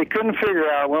 They couldn't figure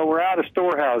out, well, we're out of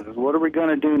storehouses. What are we going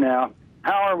to do now?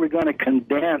 How are we going to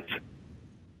condense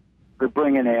we're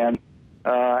bringing in?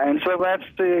 And so that's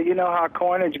how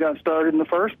coinage got started in the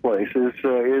first place, is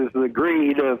the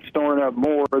greed of storing up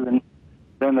more than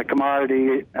the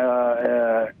commodity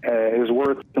is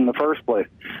worth in the first place.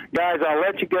 Guys, I'll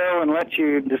let you go and let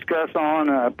you discuss on.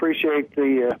 I appreciate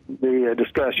the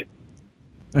discussion.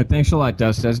 All right, thanks a lot,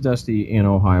 Dusty. That's Dusty in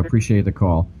Ohio. Appreciate the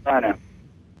call. I know.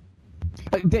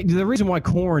 The reason why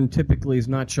corn typically is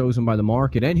not chosen by the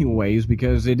market anyway is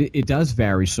because it does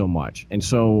vary so much. And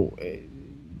so it'd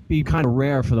be kind of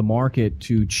rare for the market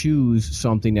to choose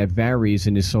something that varies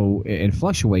and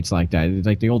fluctuates like that. It's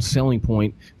like the old selling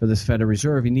point for this Federal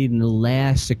Reserve. You need an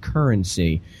elastic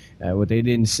currency. What they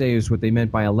didn't say is what they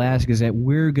meant by elastic is that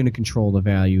we're going to control the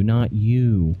value, not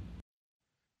you.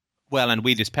 Well, and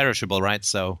wheat is perishable, right?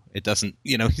 So it doesn't,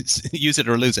 use it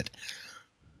or lose it.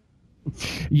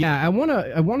 Yeah, I want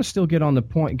to still get on the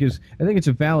point because I think it's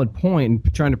a valid point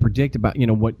in trying to predict about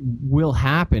what will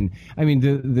happen. I mean,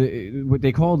 the what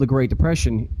they call the Great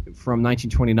Depression from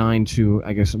 1929 to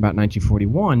I guess about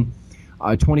 1941,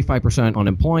 25%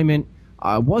 unemployment,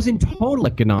 wasn't total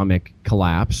economic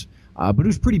collapse, but it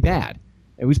was pretty bad.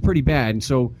 It was pretty bad, and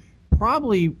so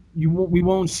probably we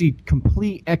won't see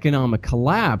complete economic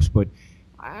collapse, but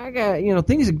I got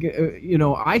things.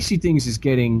 I see things as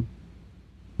getting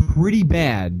pretty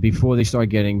bad before they start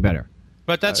getting better.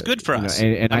 But that's good for us.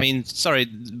 And I mean, sorry,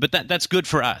 but that's good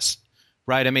for us,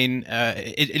 right? I mean,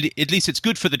 at least it's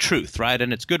good for the truth, right?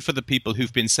 And it's good for the people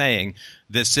who've been saying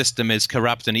this system is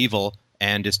corrupt and evil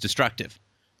and is destructive,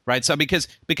 right? So because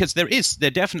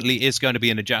there definitely is going to be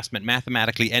an adjustment.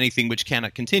 Mathematically, anything which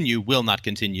cannot continue will not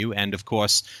continue. And of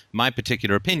course, my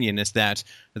particular opinion is that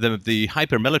the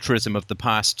hyper-militarism of the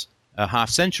past half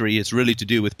century is really to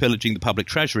do with pillaging the public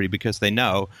treasury because they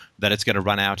know that it's going to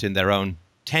run out in their own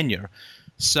tenure.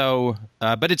 So,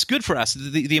 but it's good for us.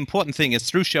 The important thing is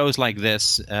through shows like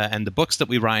this and the books that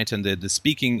we write and the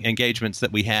speaking engagements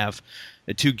that we have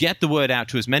to get the word out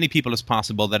to as many people as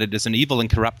possible that it is an evil and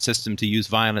corrupt system to use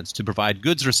violence to provide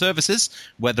goods or services,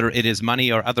 whether it is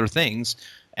money or other things.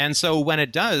 And so when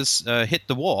it does hit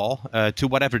the wall, to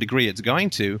whatever degree it's going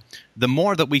to, the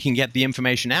more that we can get the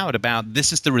information out about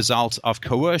this is the result of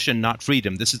coercion, not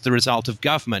freedom. This is the result of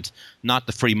government, not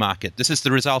the free market. This is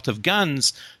the result of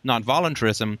guns, not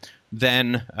voluntarism,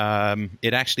 then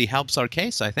it actually helps our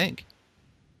case, I think.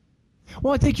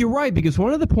 Well, I think you're right, because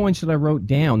one of the points that I wrote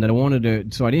down that I wanted to,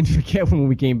 so I didn't forget when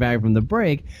we came back from the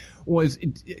break, was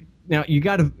now you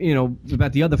got to,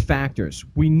 about the other factors.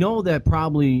 We know that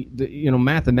probably,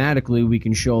 mathematically we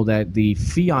can show that the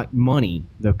fiat money,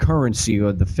 the currency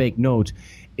or the fake notes,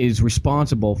 is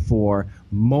responsible for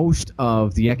most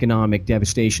of the economic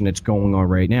devastation that's going on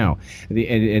right now,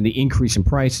 and the increase in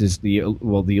prices, the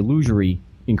illusory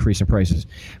increase in prices.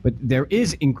 But there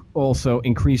is also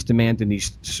increased demand in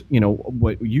these,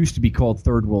 what used to be called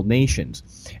third world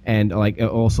nations, and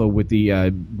also with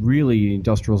the really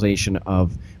industrialization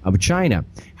of China.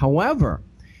 However,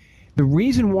 the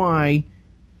reason why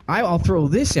I'll throw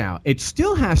this out, it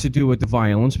still has to do with the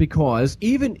violence because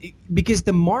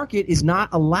the market is not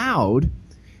allowed.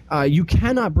 You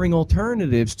cannot bring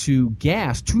alternatives to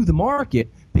gas to the market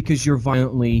because you're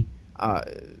violently.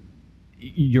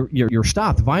 You're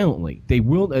stopped violently. They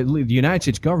will. The United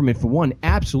States government, for one,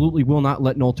 absolutely will not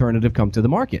let an alternative come to the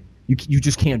market. You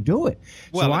just can't do it.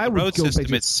 Well, so the road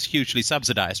system is hugely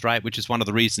subsidized, right? Which is one of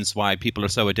the reasons why people are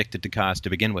so addicted to cars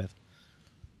to begin with.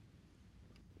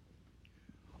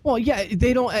 Well, yeah,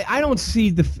 they don't. I don't see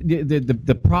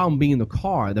the problem being the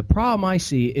car. The problem I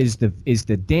see is the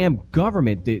damn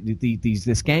government,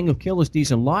 this gang of killers,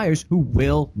 thieves, and liars who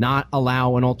will not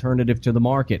allow an alternative to the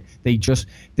market.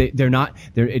 They're not.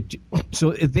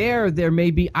 So there may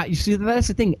be. You see, that's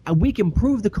the thing. We can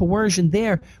prove the coercion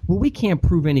there, but we can't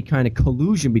prove any kind of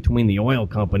collusion between the oil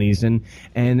companies and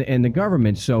the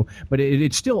government. So, but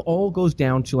it still all goes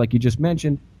down to, like you just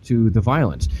mentioned, to the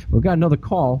violence. We've got another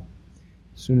call.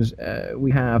 As soon as we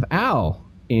have Al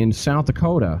in South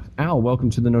Dakota. Al, welcome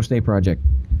to the No State Project.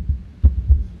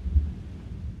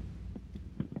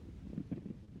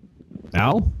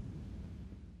 Al,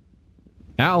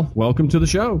 welcome to the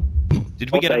show.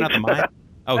 Did we get another mic?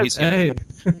 Oh, he's hey.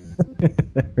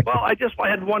 Well, I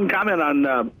had one comment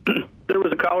on. There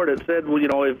was a caller that said,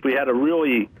 well, if we had a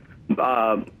really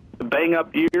bang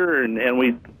up year and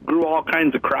we grew all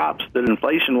kinds of crops, that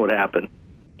inflation would happen.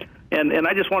 And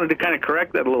I just wanted to kind of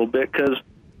correct that a little bit because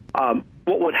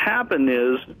what would happen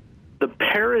is the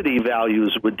parity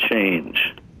values would change.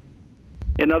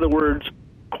 In other words,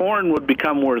 corn would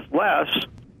become worth less,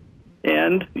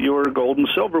 and your gold and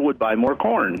silver would buy more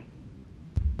corn.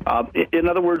 In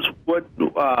other words, what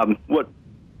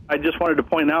I just wanted to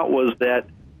point out was that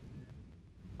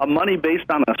a money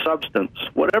based on a substance,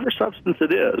 whatever substance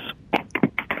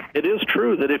it is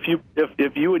true that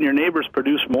if you and your neighbors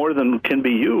produce more than can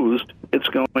be used, it's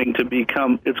going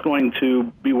to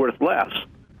be worth less.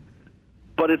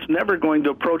 But it's never going to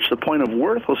approach the point of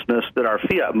worthlessness that our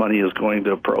fiat money is going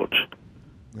to approach.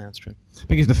 That's true.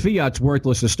 Because the fiat's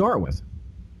worthless to start with.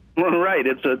 Right.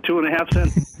 It's a 2.5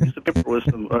 cent piece of paper with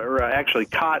actually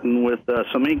cotton with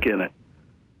some ink in it.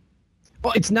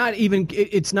 Well, it's not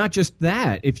just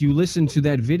that. If you listen to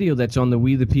that video that's on the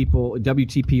We the People,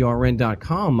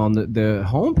 WTPRN.com, on the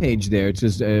homepage there, it's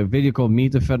just a video called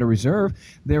Meet the Federal Reserve.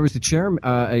 There was the chairman,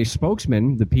 a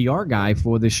spokesman, the PR guy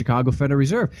for the Chicago Federal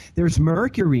Reserve. There's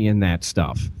mercury in that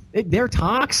stuff. They're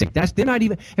toxic. They're not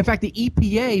even. In fact, the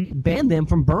EPA banned them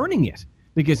from burning it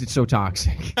because it's so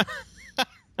toxic.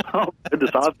 Oh,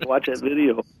 goodness, I'll have to watch that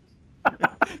video.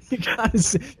 You got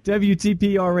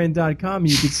WTPRN.com,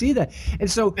 and you can see that.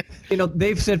 And so,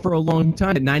 they've said for a long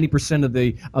time that 90%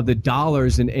 of the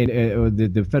dollars in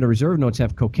the Federal Reserve notes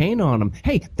have cocaine on them.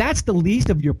 Hey, that's the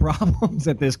least of your problems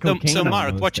that there's cocaine on them. So,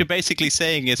 Mark, what you're basically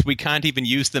saying is we can't even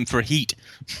use them for heat.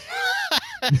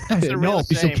 That's a real no,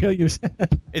 you should kill yourself.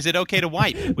 Is it okay to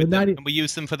wipe with them? And we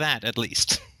use them for that, at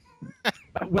least.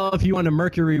 Well, if you want a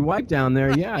mercury wipe down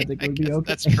there, yeah, I think it would be okay.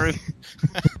 That's true.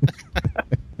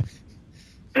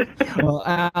 Well,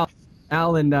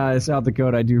 Al in South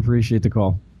Dakota, I do appreciate the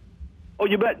call. Oh,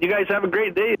 you bet. You guys have a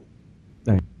great day.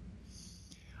 Thanks.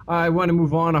 I want to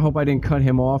move on. I hope I didn't cut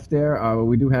him off there.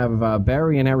 We do have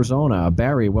Barry in Arizona.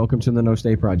 Barry, welcome to the No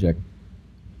State Project.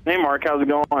 Hey, Mark. How's it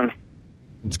going?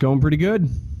 It's going pretty good.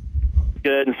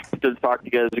 Good. Good to talk to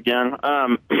you guys again.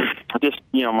 Just,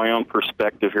 my own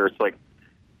perspective here. It's like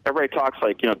everybody talks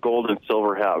like, gold and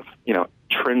silver have,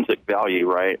 intrinsic value,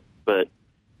 right? But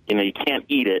you can't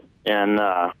eat it. And,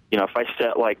 if I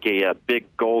set like a big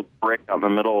gold brick out in the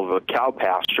middle of a cow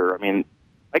pasture, I mean,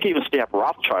 I can even stamp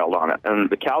Rothschild on it, and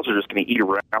the cows are just going to eat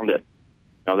around it.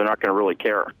 They're not going to really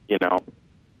care,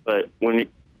 But when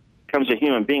it comes to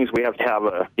human beings, we have to have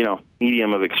a,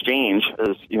 medium of exchange,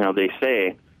 as, they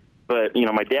say. But,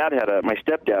 my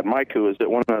stepdad, Mike, who was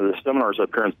at one of the seminars up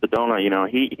here in Sedona,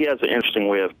 he has an interesting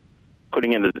way of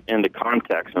putting it into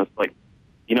context. And it's like,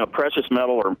 precious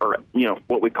metal or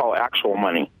what we call actual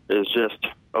money is just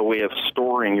a way of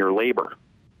storing your labor.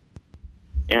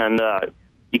 And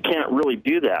you can't really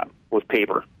do that with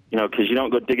paper, because you don't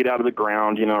go dig it out of the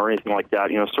ground, or anything like that.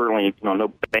 Certainly,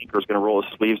 no banker's going to roll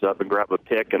his sleeves up and grab a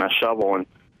pick and a shovel and,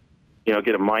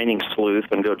 get a mining sleuth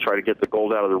and go try to get the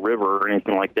gold out of the river or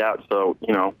anything like that. So,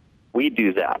 we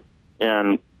do that.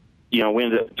 And, we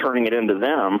end up turning it into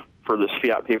them for this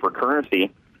fiat paper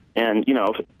currency. And,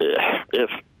 if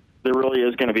there really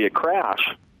is going to be a crash,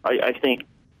 I think,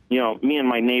 me and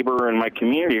my neighbor and my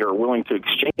community are willing to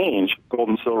exchange gold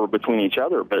and silver between each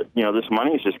other. But, this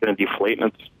money is just going to deflate.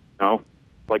 And it's,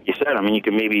 like you said, I mean, you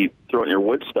can maybe throw it in your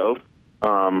wood stove.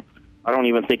 I don't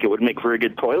even think it would make very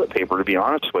good toilet paper, to be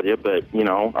honest with you. But,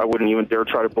 I wouldn't even dare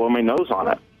try to blow my nose on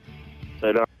it.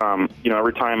 But,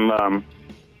 every time,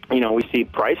 we see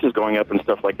prices going up and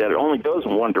stuff like that, it only goes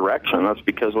in one direction. That's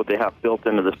because what they have built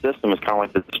into the system is kind of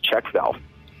like this check valve.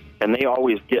 And they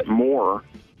always get more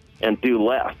and do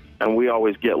less. And we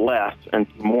always get less and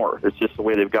do more. It's just the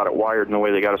way they've got it wired and the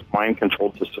way they got us mind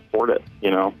controlled to support it,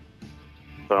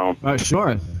 So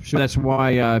Sure. That's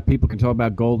why people can talk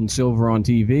about gold and silver on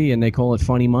TV and they call it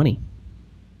funny money.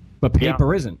 But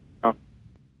paper isn't.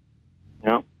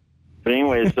 Yeah. But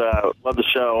anyways, love the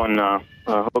show and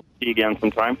hope to see you again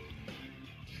sometime.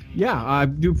 Yeah, I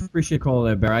do appreciate the call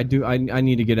there, Barry. I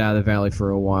need to get out of the valley for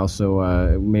a while,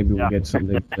 so maybe we'll get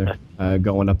something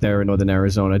going up there in northern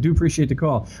Arizona. I do appreciate the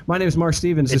call. My name is Mark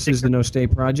Stevens. This is the No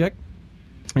State Project.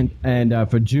 And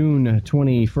for June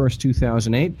 21st,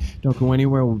 2008, don't go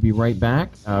anywhere. We'll be right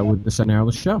back with the second hour of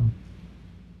the show.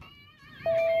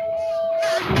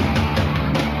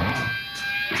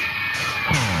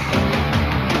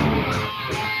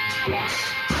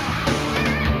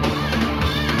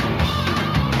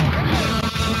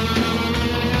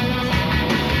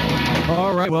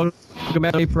 All right, welcome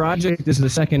back to the project. This is the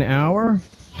second hour.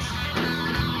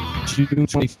 June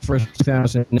 21st,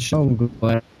 2000. The show. I'm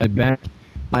glad to be back.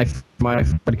 My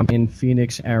friend in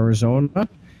Phoenix, Arizona.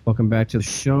 Welcome back to the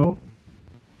show.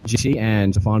 GC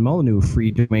and Stefan Molyneux,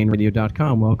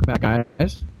 freedomainradio.com. Welcome back,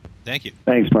 guys. Thank you.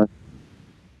 Thanks, Mark.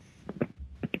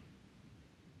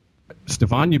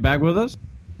 Stefan, you back with us?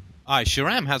 I sure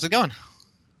am. How's it going?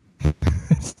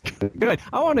 Good.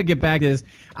 I want to get back to this.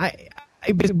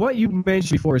 What you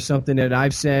mentioned before is something that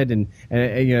I've said, and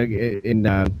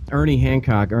Ernie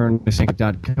Hancock,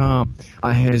 ErnieHancock.com,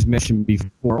 has mentioned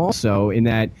before also, in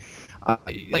that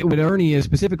what Ernie has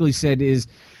specifically said is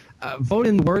vote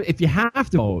in the word. If you have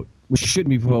to vote, which you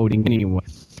shouldn't be voting anyway,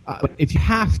 but if you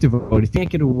have to vote, if you can't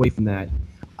get away from that,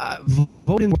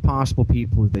 vote in the possible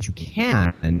people that you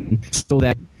can, so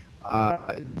that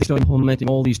they start implementing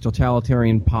all these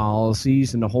totalitarian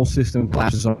policies and the whole system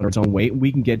collapses under its own weight.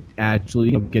 We can get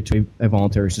to a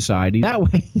voluntary society that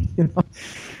way.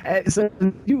 So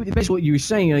basically what you were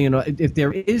saying, if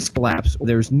there is collapse or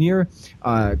there's near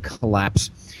collapse,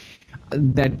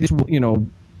 that this will,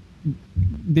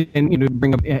 then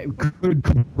bring up could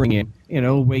bring in,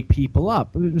 wake people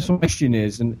up. So the question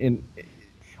is, and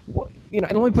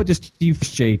let me put this to you,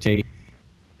 JT.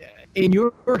 In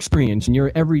your experience, in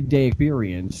your everyday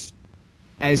experience,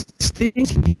 as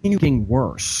things continue getting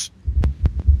worse,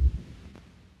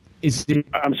 is it...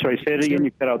 I'm sorry, say it again.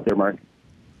 You cut out there, Mark.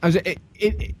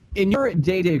 In your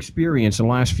data experience in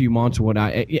the last few months,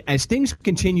 as things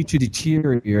continue to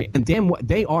deteriorate, and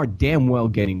they are damn well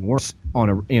getting worse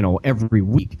every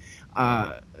week.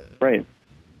 Right.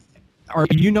 Are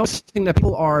you noticing that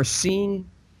people are seeing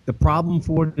the problem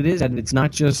for what it is, that it's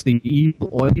not just the evil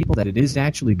oil people, that it is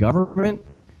actually government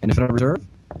and the Federal Reserve?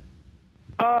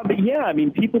 Yeah, I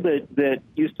mean, people that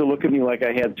used to look at me like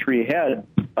I had three heads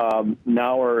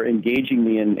now are engaging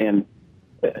me, and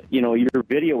your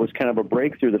video was kind of a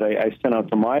breakthrough that I sent out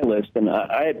to my list, and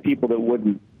I had people that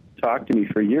wouldn't talk to me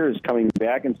for years coming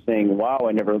back and saying, wow,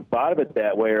 I never thought of it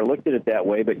that way or looked at it that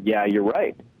way, but yeah, you're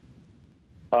right.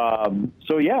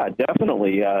 So yeah,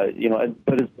 definitely,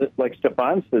 but it's, like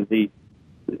Stefan says, the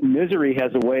misery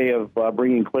has a way of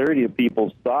bringing clarity to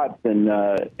people's thoughts and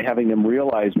having them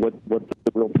realize what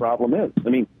the real problem is. I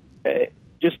mean,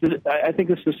 I think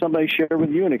this is something I share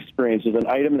with you an experience. It's an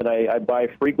item that I buy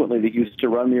frequently that used to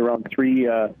run me around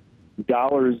 $3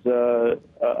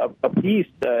 a piece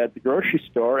at the grocery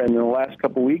store, and in the last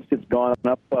couple of weeks it's gone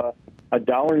up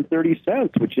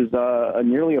 $1.30, which is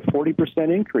nearly a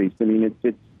 40% increase. I mean,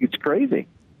 it's crazy.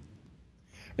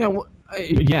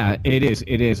 Yeah, it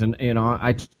is, and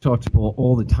I talk to people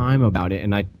all the time about it,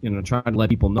 and I try to let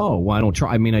people know. Well, I don't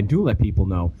try. I mean, I do let people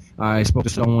know. I spoke to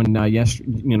someone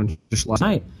yesterday, just last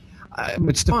night.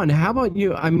 But Stefan, how about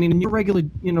you? I mean, in your regular,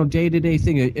 day-to-day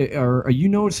thing, are you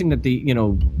noticing that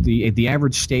the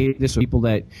average status of people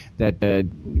that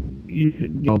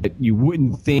you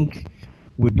wouldn't think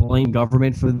would blame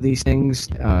government for these things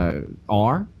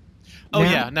are? Oh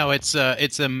yeah, no, it's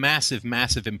a massive,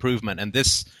 massive improvement, and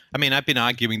this. I mean, I've been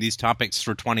arguing these topics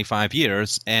for 25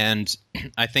 years, and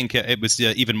I think it was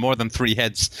even more than three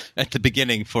heads at the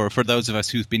beginning for those of us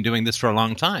who've been doing this for a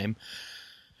long time.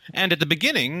 And at the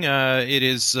beginning, it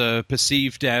is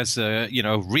perceived as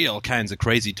real kinds of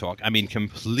crazy talk. I mean,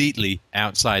 completely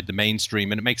outside the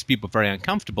mainstream, and it makes people very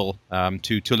uncomfortable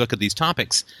to look at these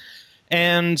topics.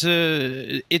 And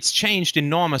it's changed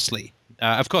enormously.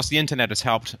 Of course, the internet has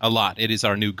helped a lot. It is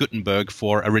our new Gutenberg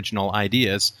for original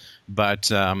ideas,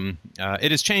 but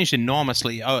it has changed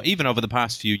enormously, even over the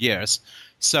past few years.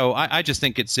 So I just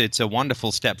think it's a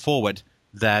wonderful step forward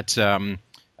that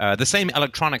the same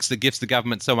electronics that gives the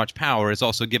government so much power is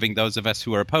also giving those of us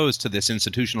who are opposed to this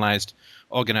institutionalized,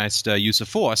 organized use of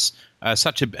force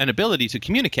such an ability to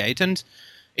communicate. And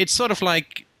it's sort of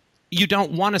like you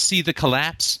don't want to see the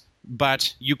collapse,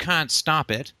 but you can't stop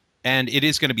it. And it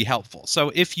is going to be helpful.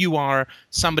 So if you are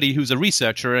somebody who's a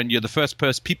researcher and you're the first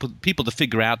people to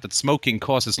figure out that smoking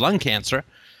causes lung cancer,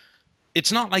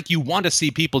 it's not like you want to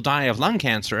see people die of lung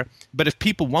cancer, but if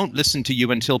people won't listen to you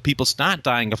until people start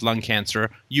dying of lung cancer,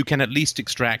 you can at least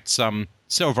extract some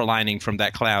silver lining from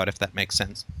that cloud, if that makes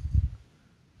sense.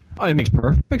 Oh, it makes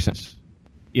perfect sense.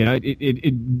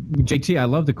 JT, I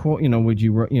love the quote. What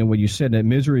you said, that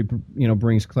misery,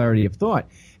 brings clarity of thought.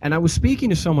 And I was speaking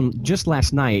to someone just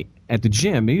last night at the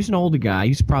gym. He's an older guy.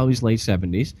 He's probably his late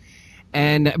 70s,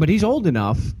 but he's old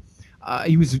enough.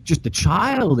 He was just a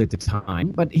child at the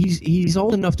time, but he's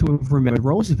old enough to have remembered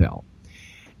Roosevelt.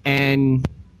 And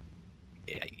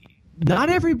not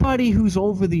everybody who's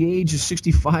over the age of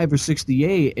 65 or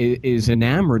 68 is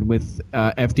enamored with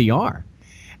FDR.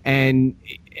 And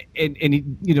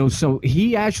so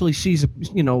he actually sees,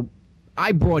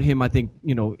 I brought him, I think,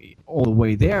 all the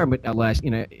way there, but at last,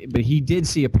 but he did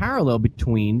see a parallel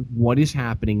between what is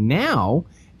happening now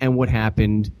and what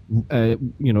happened,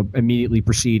 immediately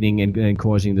preceding and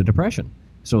causing the Depression.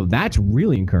 So that's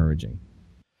really encouraging.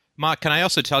 Mark, can I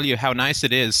also tell you how nice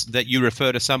it is that you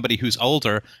refer to somebody who's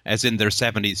older as in their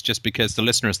 70s, just because the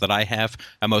listeners that I have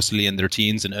are mostly in their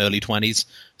teens and early 20s.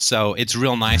 So it's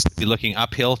real nice to be looking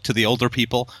uphill to the older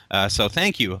people. So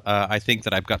thank you. I think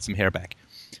that I've got some hair back.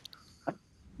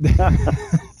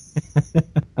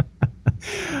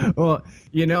 Well,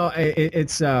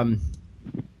 it's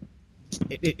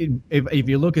if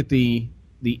you look at the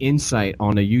insight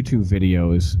on the YouTube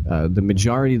videos, the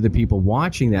majority of the people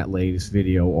watching that latest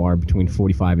video are between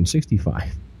 45 and 65.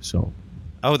 So,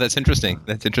 oh, that's interesting.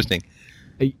 That's interesting.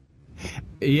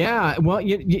 Yeah, well,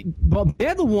 well,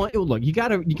 they're the one. Look,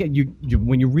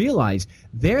 when you realize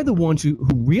they're the ones who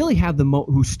really have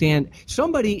who stand.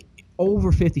 Somebody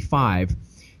over 55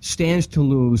 stands to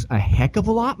lose a heck of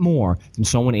a lot more than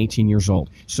someone 18 years old.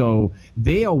 So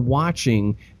they are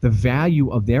watching the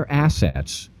value of their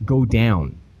assets go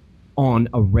down on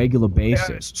a regular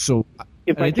basis. So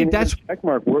I think that's check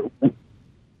mark.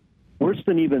 Worse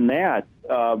than even that.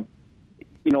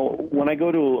 When I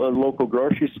go to a local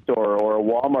grocery store or a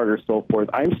Walmart or so forth,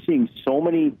 I'm seeing so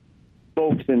many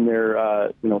folks in their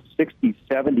 60s,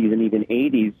 70s, and even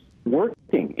 80s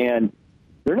working. And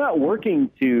they're not working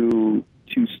to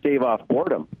stave off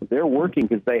boredom. They're working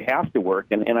because they have to work,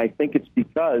 and I think it's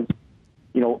because,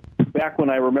 back when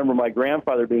I remember my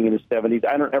grandfather being in his 70s,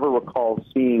 I don't ever recall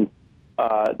seeing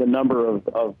the number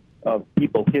of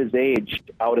people his age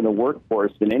out in the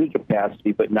workforce in any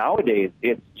capacity. But nowadays,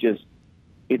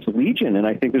 it's legion, and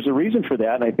I think there's a reason for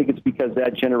that, and I think it's because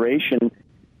that generation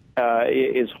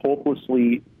is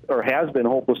hopelessly, or has been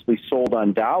hopelessly, sold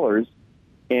on dollars,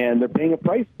 and they're paying a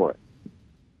price for it.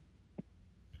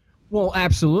 Well,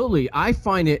 absolutely. I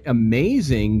find it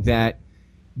amazing that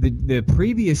the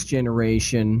previous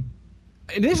generation,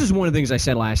 and this is one of the things I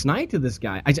said last night to this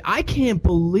guy, I can't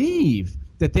believe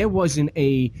that there wasn't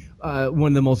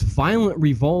one of the most violent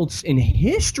revolts in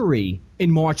history in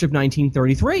March of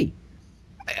 1933.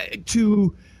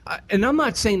 And I'm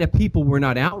not saying that people were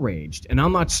not outraged, and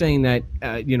I'm not saying that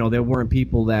there weren't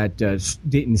people that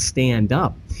didn't stand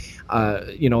up.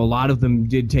 A lot of them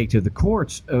did take to the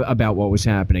courts about what was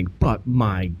happening. But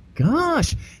my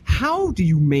gosh, how do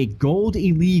you make gold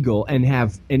illegal and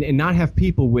not have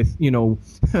people with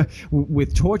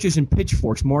with torches and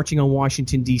pitchforks marching on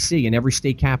Washington D.C. and every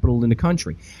state capital in the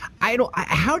country? I don't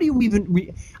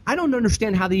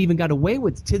understand how they even got away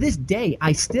with it. To this day,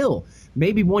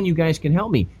 maybe one of you guys can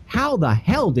help me. How the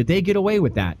hell did they get away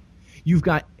with that? You've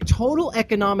got total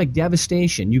economic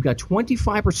devastation. You've got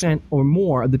 25% or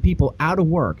more of the people out of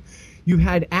work. You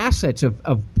had assets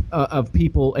of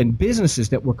people and businesses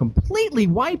that were completely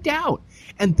wiped out.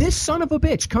 And this son of a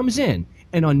bitch comes in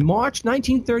and on March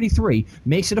 1933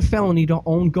 makes it a felony to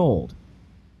own gold.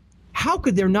 How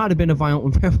could there not have been a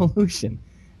violent revolution?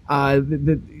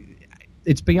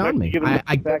 It's beyond me.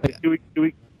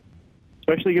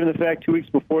 Especially given the fact 2 weeks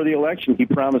before the election, he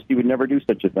promised he would never do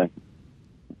such a thing.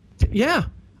 Yeah,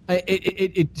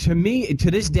 to me, to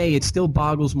this day, it still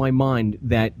boggles my mind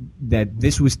that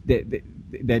this was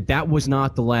that was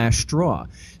not the last straw.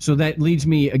 So that leads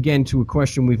me again to a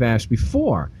question we've asked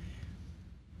before: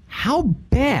 how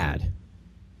bad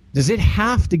does it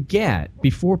have to get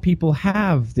before people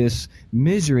have this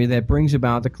misery that brings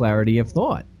about the clarity of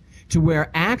thought, to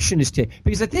where action is taken?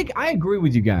 Because I agree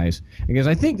with you guys, because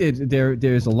I think that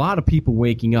there's a lot of people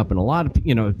waking up, and a lot of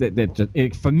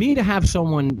that for me to have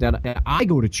someone that I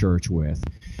go to church with,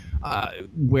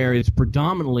 where it's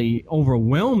predominantly,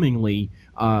 overwhelmingly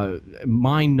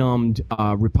mind-numbed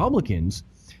Republicans,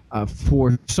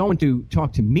 for someone to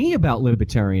talk to me about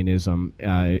libertarianism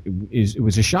it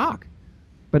was a shock.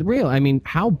 But real, I mean,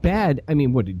 how bad? I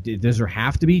mean, does there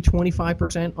have to be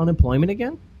 25% unemployment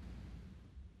again?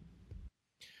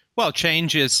 Well,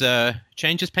 change is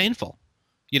painful.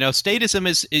 Statism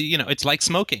is, it's like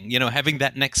smoking. Having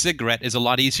that next cigarette is a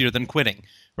lot easier than quitting,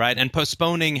 right? And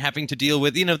postponing, having to deal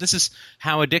with, this is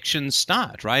how addictions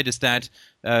start, right? Is that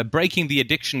breaking the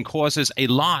addiction causes a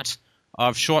lot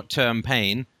of short-term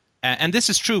pain. And this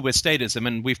is true with statism,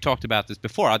 and we've talked about this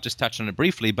before. I'll just touch on it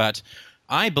briefly, but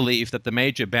I believe that the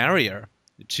major barrier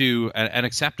to an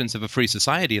acceptance of a free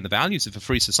society and the values of a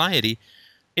free society,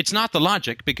 it's not the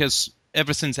logic, because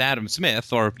ever since Adam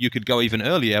Smith, or you could go even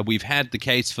earlier, we've had the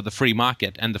case for the free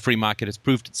market, and the free market has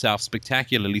proved itself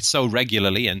spectacularly so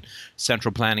regularly, and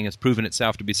central planning has proven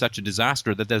itself to be such a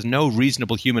disaster that there's no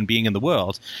reasonable human being in the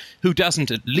world who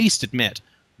doesn't at least admit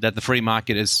that the free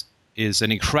market is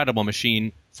an incredible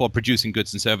machine for producing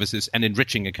goods and services and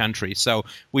enriching a country. So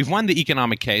we've won the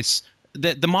economic case.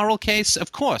 The moral case,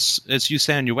 of course, as you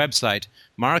say on your website,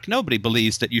 Mark, nobody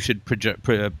believes that you should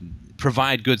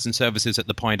provide goods and services at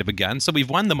the point of a gun. So we've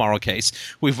won the moral case.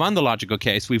 We've won the logical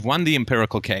case. We've won the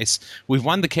empirical case. We've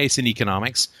won the case in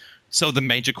economics. So the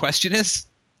major question is,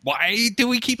 why do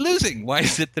we keep losing? Why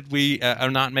is it that we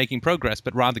are not making progress,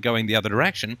 but rather going the other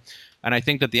direction? And I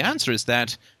think that the answer is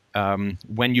that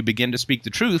when you begin to speak the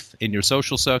truth in your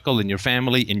social circle, in your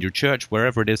family, in your church,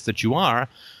 wherever it is that you are,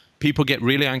 people get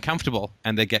really uncomfortable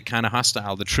and they get kind of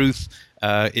hostile. The truth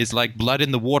is like blood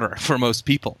in the water for most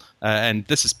people. And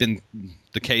this has been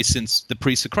the case since the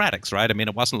pre-Socratics, right? I mean,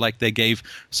 it wasn't like they gave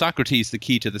Socrates the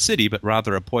key to the city, but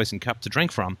rather a poison cup to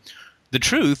drink from. The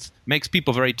truth makes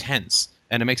people very tense,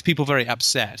 and it makes people very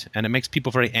upset, and it makes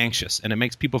people very anxious, and it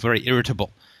makes people very irritable.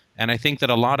 And I think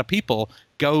that a lot of people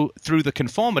go through the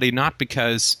conformity not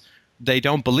because they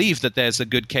don't believe that there's a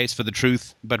good case for the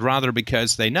truth, but rather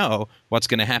because they know what's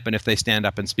going to happen if they stand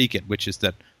up and speak it, which is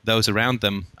that those around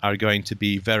them are going to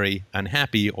be very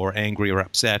unhappy or angry or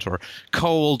upset or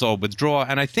cold or withdraw.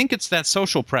 And I think it's that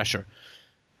social pressure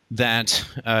that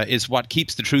is what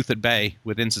keeps the truth at bay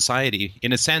within society.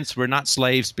 In a sense, we're not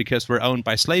slaves because we're owned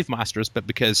by slave masters, but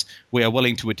because we are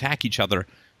willing to attack each other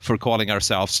for calling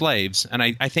ourselves slaves. And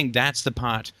I think that's the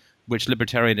part which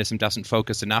libertarianism doesn't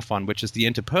focus enough on, which is the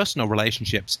interpersonal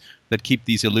relationships that keep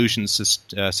these illusions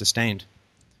sustained.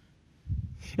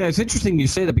 Yeah, it's interesting you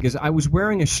say that because I was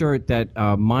wearing a shirt that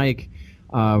Mike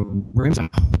Rims. Oh,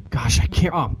 gosh, I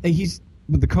can't. Oh, he's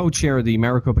the co-chair of the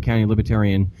Maricopa County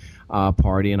Libertarian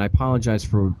Party, and I apologize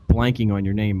for blanking on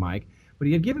your name, Mike. But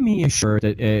he had given me a shirt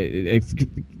that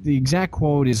the exact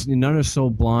quote is, "None are so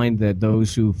blind that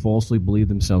those who falsely believe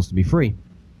themselves to be free."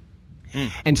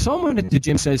 And someone at the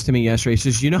gym says to me yesterday,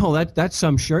 he says, that's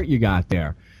some shirt you got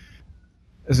there.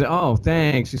 I said, oh,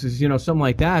 thanks. He says, something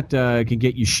like that can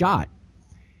get you shot.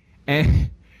 And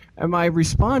my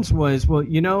response was, well,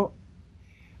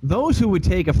 those who would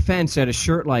take offense at a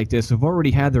shirt like this have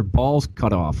already had their balls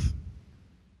cut off.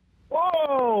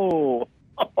 Whoa!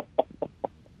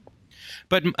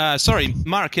 But sorry,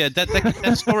 Mark,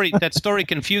 that story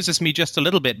confuses me just a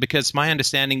little bit because my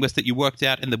understanding was that you worked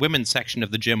out in the women's section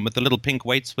of the gym with the little pink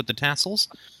weights with the tassels.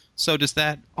 So does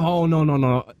that? Oh,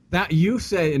 no. That you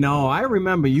say no. I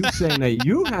remember you saying that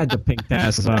you had the pink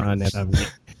tassels on it.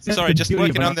 Sorry, just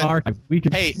working on that.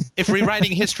 Hey, if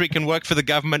rewriting history can work for the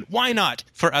government, why not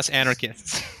for us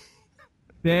anarchists?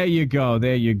 There you go.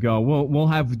 We'll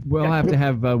have to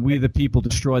have We the People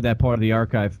destroy that part of the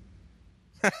archive.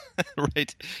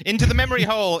 Right. Into the memory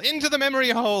hole.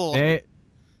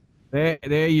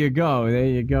 There you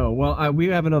go. Well, we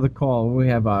have another call. We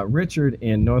have Richard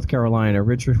in North Carolina.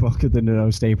 Richard, welcome to the No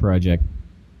State Project.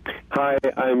 Hi,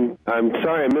 I'm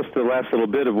sorry I missed the last little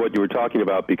bit of what you were talking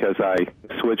about because I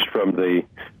switched from the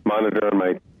monitor on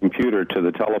my computer to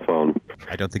the telephone.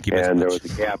 I don't think you missed and much. There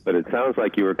was a gap, but it sounds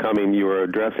like you were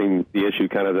addressing the issue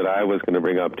kind of that I was going to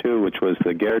bring up too, which was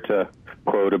the Goethe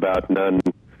quote about none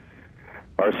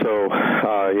are so,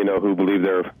 who believe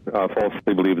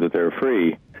falsely believe that they're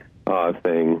free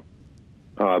thing.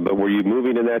 But were you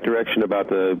moving in that direction about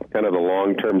the kind of the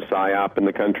long-term psyop in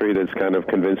the country that's kind of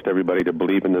convinced everybody to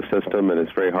believe in the system, and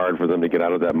it's very hard for them to get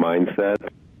out of that mindset?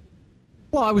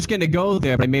 Well, I was going to go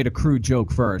there, but I made a crude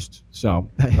joke first, so.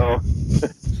 Oh.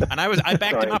 And I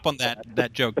backed him up on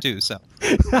that joke too. So.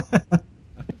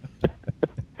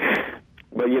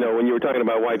 But, when you were talking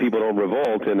about why people don't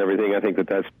revolt and everything, I think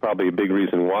that's probably a big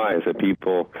reason why, is that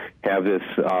people have this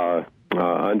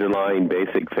underlying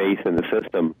basic faith in the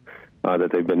system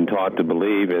that they've been taught to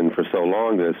believe in for so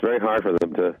long that it's very hard for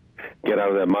them to get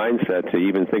out of that mindset to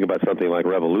even think about something like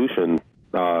revolution,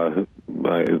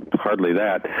 hardly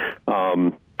that,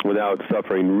 without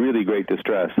suffering really great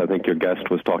distress. I think your guest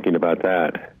was talking about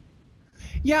that.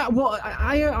 Yeah, well,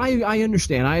 I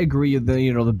understand. I agree with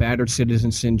the battered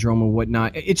citizen syndrome and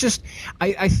whatnot. It's just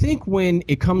I think when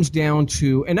it comes down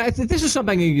to, and I think this is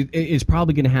something that is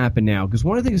probably going to happen now, because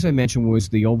one of the things I mentioned was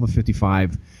the over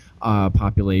 55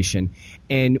 population,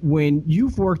 and when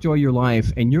you've worked all your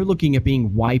life and you're looking at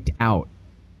being wiped out,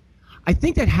 I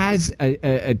think that has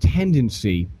a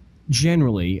tendency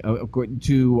generally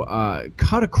to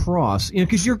cut across,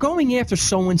 because you're going after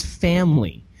someone's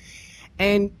family.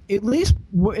 And at least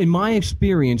in my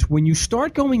experience, when you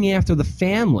start going after the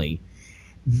family,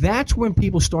 that's when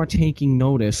people start taking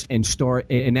notice and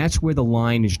that's where the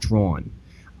line is drawn.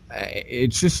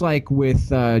 It's just like with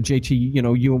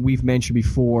JT, we've mentioned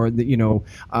before that,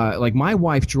 like my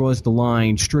wife draws the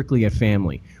line strictly at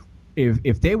family.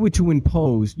 If they were to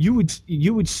impose, you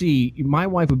would see my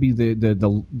wife would be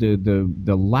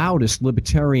the loudest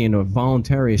libertarian or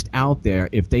voluntarist out there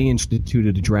if they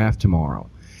instituted a draft tomorrow.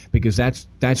 Because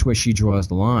that's where she draws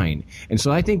the line. And so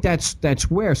I think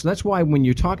that's where. So that's why when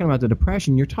you're talking about the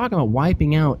Depression, you're talking about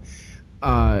wiping out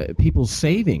people's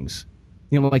savings,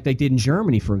 like they did in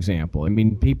Germany, for example. I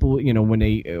mean, people,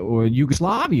 or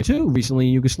Yugoslavia too. Recently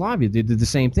in Yugoslavia, they did the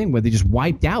same thing where they just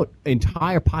wiped out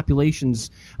entire populations'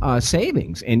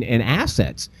 savings and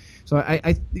assets. So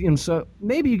so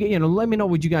maybe let me know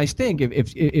what you guys think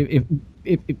if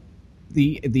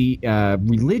the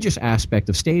religious aspect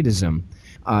of statism.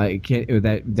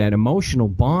 That emotional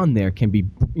bond there can be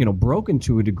broken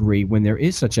to a degree when there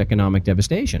is such economic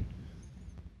devastation.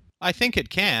 I think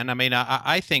it can. I mean,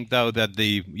 I think though that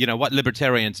what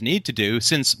libertarians need to do,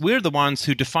 since we're the ones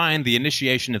who define the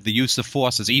initiation of the use of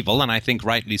force as evil, and I think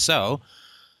rightly so,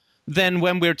 then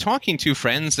when we're talking to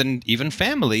friends and even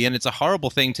family, and it's a horrible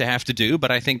thing to have to do,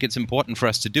 but I think it's important for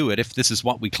us to do it if this is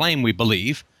what we claim we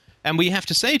believe. And we have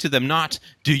to say to them not,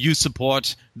 do you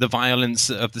support the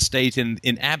violence of the state in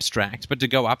abstract, but to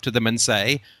go up to them and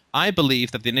say, I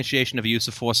believe that the initiation of a use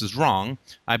of force is wrong.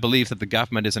 I believe that the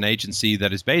government is an agency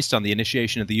that is based on the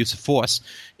initiation of the use of force.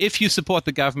 If you support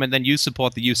the government, then you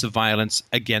support the use of violence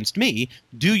against me.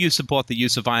 Do you support the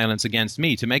use of violence against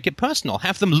me? To make it personal,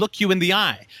 have them look you in the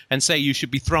eye and say you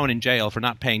should be thrown in jail for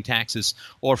not paying taxes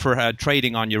or for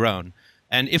trading on your own.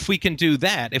 And if we can do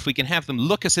that, if we can have them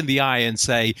look us in the eye and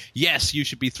say, yes, you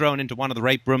should be thrown into one of the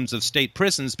rape rooms of state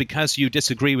prisons because you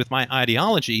disagree with my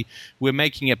ideology, we're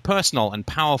making it personal and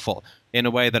powerful in a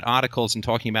way that articles and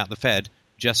talking about the Fed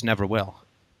just never will.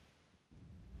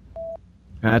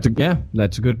 That's a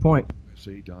good point.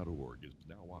 SA.org is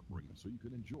now offering so you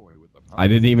can enjoy with the I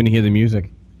didn't even hear the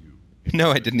music.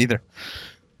 No, I didn't either.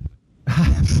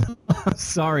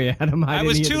 Sorry, Adam. I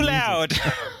was didn't hear too the loud.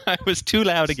 I was too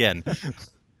loud again.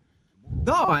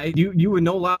 No, you were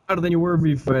no louder than you were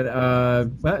before.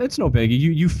 But it's no biggie.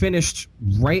 You finished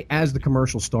right as the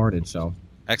commercial started, so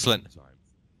Excellent.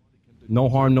 no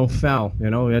harm, no foul. You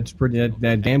know, that's pretty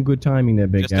that damn good timing there,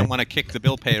 big Just guy. don't want to kick the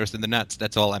bill payers in the nuts.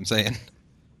 That's all I'm saying.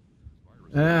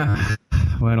 Well,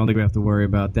 I don't think we have to worry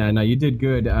about that. Now, you did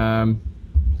good. I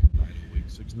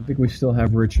think we still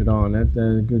have Richard on. That's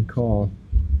a good call.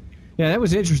 Yeah, that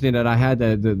was interesting that I had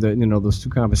the those two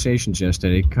conversations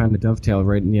yesterday. It kind of dovetailed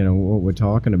right what we're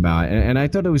talking about. And I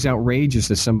thought it was outrageous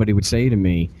that somebody would say to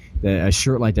me that a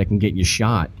shirt like that can get you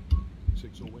shot.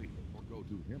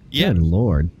 Yeah. Good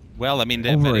Lord. Well, I mean,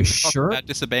 Over a talk shirt? about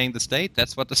disobeying the state.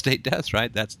 That's what the state does,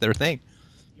 right? That's their thing.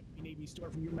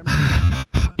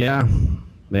 Yeah.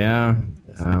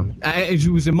 It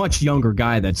was a much younger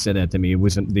guy that said that to me. It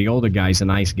wasn't the older guy's a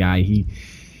nice guy.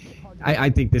 I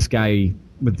think this guy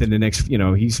within the next,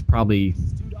 he's probably,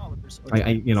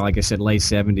 like I said, late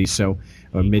 70s,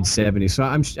 or mid 70s. So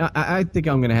I think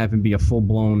I'm going to have him be a full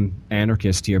blown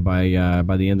anarchist here by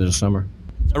the end of the summer.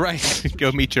 All right,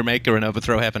 go meet your maker and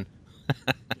overthrow heaven.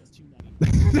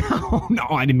 No,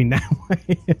 I didn't mean that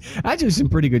way. I just in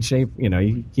pretty good shape.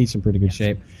 He's in pretty good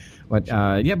shape. But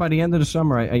by the end of the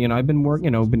summer, I've been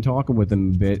working, been talking with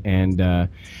him a bit, and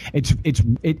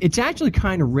it's actually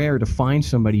kind of rare to find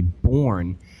somebody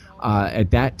born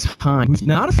at that time who's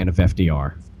not a fan of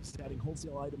FDR.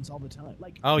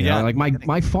 Oh yeah, like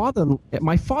my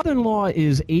father-in-law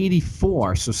is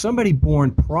 84, so somebody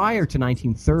born prior to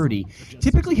 1930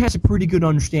 typically has a pretty good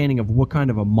understanding of what kind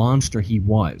of a monster he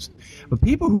was. But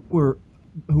people who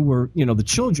were the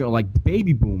children, like the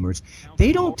baby boomers,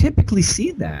 they don't typically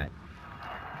see that.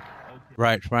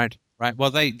 Right.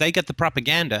 Well, they get the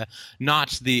propaganda,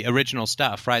 not the original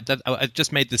stuff, right? I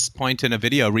just made this point in a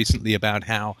video recently about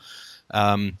how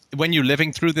when you're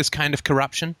living through this kind of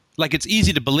corruption, like it's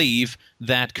easy to believe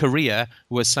that Korea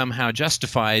was somehow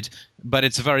justified, but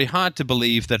it's very hard to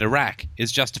believe that Iraq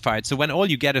is justified. So when all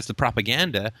you get is the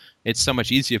propaganda, it's so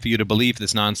much easier for you to believe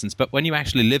this nonsense. But when you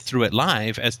actually live through it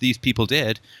live, as these people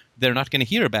did, they're not going to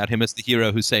hear about him as the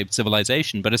hero who saved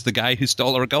civilization, but as the guy who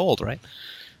stole our gold, right?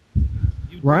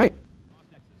 Right.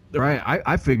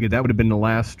 I figured that would have been the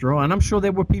last straw, and I'm sure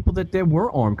there were people that there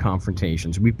were armed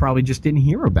confrontations. We probably just didn't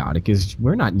hear about it because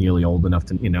we're not nearly old enough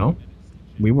to,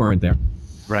 we weren't there.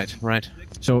 Right.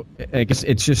 So I guess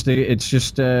it's just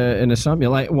an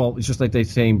assumption. It's just like they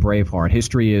say in Braveheart: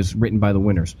 history is written by the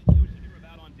winners.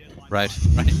 Right.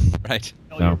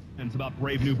 So. It's about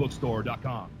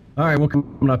BraveNewBookstore.com. All right, we'll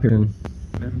come up here.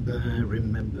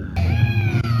 Remember.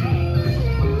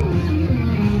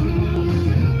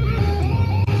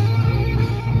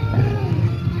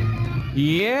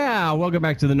 Yeah, welcome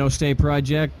back to the No State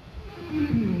Project.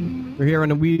 We're here on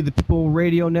the We the People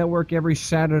Radio Network every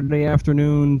Saturday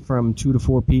afternoon from 2 to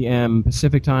 4 p.m.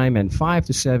 Pacific Time and 5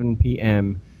 to 7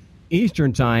 p.m.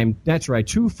 Eastern Time. That's right,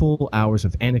 2 full hours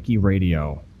of Anarchy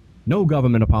Radio. No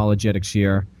government apologetics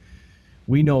here.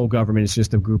 We know government is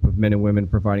just a group of men and women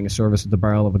providing a service at the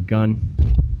barrel of a gun.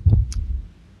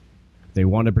 If they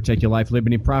want to protect your life,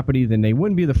 liberty, and property, then they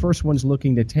wouldn't be the first ones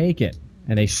looking to take it.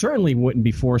 And they certainly wouldn't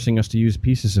be forcing us to use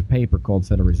pieces of paper called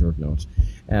Federal Reserve notes.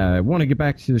 I want to get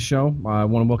back to the show. I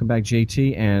want to welcome back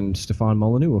JT and Stefan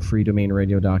Molyneux of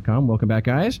freedomainradio.com. Welcome back,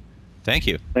 guys. Thank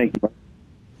you. Thank you.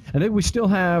 I think we still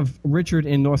have Richard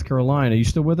in North Carolina. Are you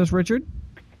still with us, Richard?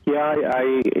 Yeah,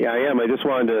 I am. I just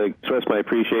wanted to express my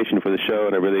appreciation for the show,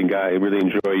 and I really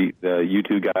enjoy you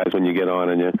two guys when you get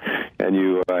on and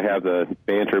you have the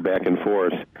banter back and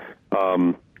forth.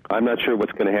 I'm not sure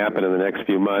what's going to happen in the next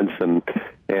few months, and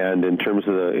in terms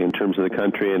of the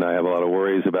country, and I have a lot of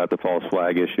worries about the false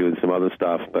flag issue and some other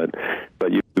stuff. But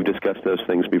you've discussed those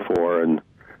things before, and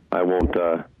I won't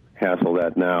hassle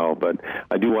that now. But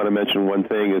I do want to mention one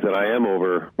thing: is that I am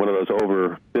one of those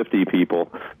over 50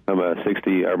 people. I'm a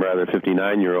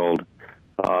 59-year-old.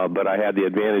 But I had the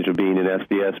advantage of being in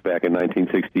SDS back in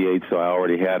 1968, so I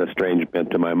already had a strange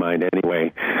bent to my mind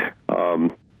anyway.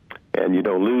 And you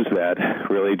don't lose that,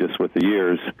 really, just with the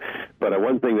years. But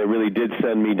one thing that really did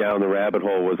send me down the rabbit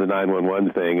hole was the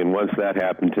 911 thing. And once that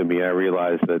happened to me, I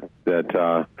realized that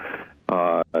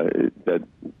all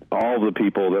the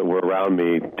people that were around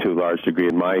me, to a large degree,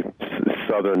 in my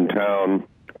southern town,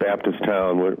 Baptist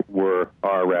town,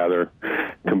 are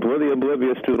completely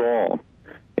oblivious to it all,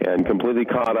 and completely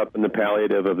caught up in the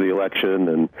palliative of the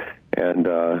election,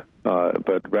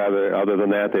 but rather, other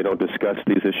than that, they don't discuss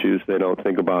these issues. They don't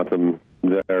think about them.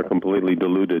 They're completely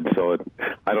deluded. So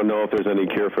I don't know if there's any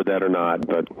cure for that or not,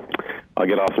 but I'll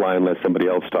get offline and let somebody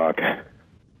else talk.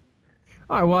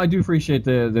 All right. Well, I do appreciate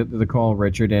the call,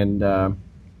 Richard, and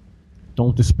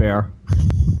don't despair.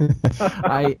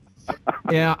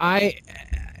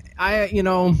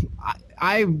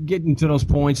 I get into those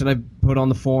points, and I've put on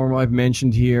the forum I've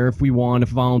mentioned here. If we want a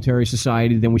voluntary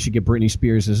society, then we should get Britney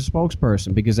Spears as a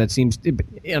spokesperson, because that seems to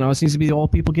be all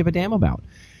people give a damn about.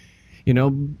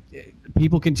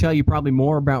 People can tell you probably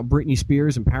more about Britney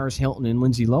Spears and Paris Hilton and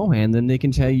Lindsay Lohan than they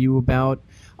can tell you about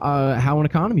how an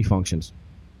economy functions.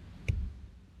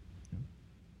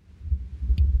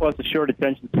 Well, it's a short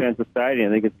attention span society. I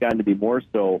think it's gotten to be more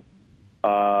so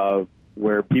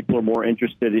where people are more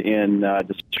interested in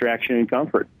distraction and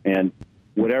comfort, and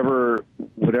whatever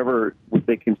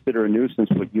they consider a nuisance,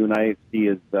 what you and I see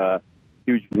as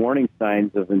huge warning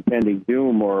signs of impending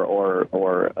doom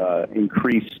or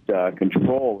increased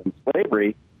control and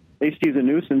slavery, they see as a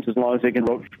nuisance as long as they can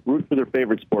root for their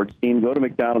favorite sports team, go to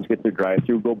McDonald's, get their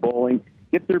drive-thru, go bowling,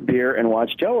 get their beer, and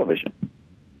watch television.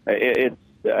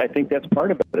 I think that's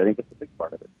part of it. I think it's a big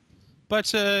part of it. But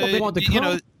they want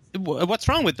what's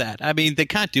wrong with that? I mean, they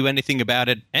can't do anything about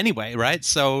it anyway, right?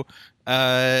 So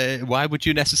why would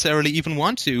you necessarily even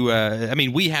want to? I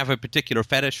mean, we have a particular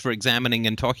fetish for examining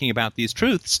and talking about these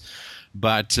truths,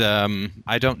 but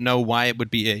I don't know why it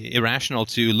would be irrational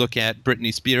to look at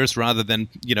Britney Spears rather than,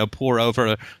 pour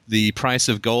over the price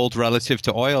of gold relative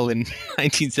to oil in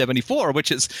 1974,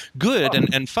 which is good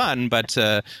and fun. But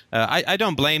I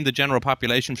don't blame the general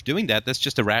population for doing that. That's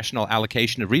just a rational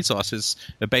allocation of resources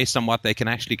based on what they can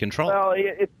actually control. Well,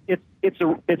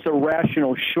 it's a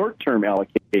rational short-term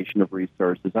allocation of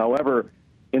resources. However,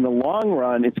 in the long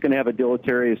run, it's going to have a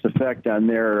deleterious effect on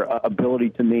their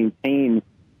ability to maintain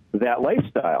that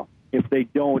lifestyle if they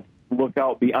don't look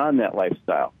out beyond that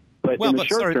lifestyle. But in the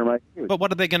short term, I agree. But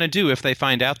what are they going to do if they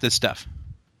find out this stuff?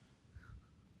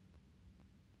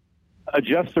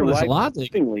 Adjust their life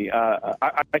accordingly.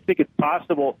 I think it's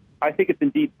possible. I think it's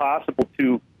indeed possible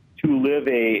to live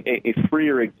a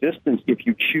freer existence if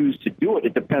you choose to do it.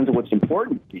 It depends on what's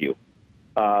important to you.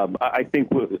 I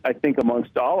think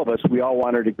amongst all of us, we all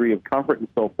want our degree of comfort and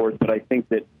so forth. But I think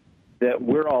that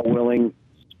we're all willing.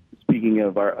 Speaking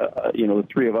of our, the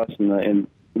three of us and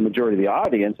the majority of the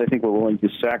audience, I think we're willing to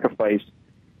sacrifice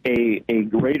a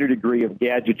greater degree of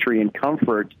gadgetry and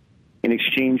comfort in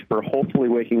exchange for hopefully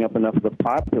waking up enough of the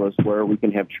populace where we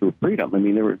can have true freedom. I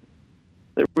mean, there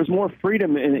was more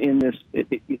freedom in this.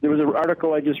 There was an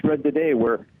article I just read today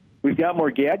where we've got more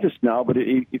gadgets now, but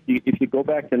if you go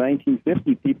back to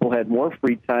 1950, people had more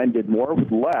free time, did more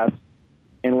with less,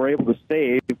 and were able to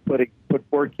save, put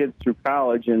 4 kids through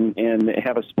college, and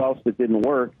have a spouse that didn't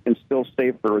work and still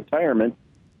save for retirement.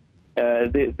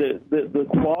 The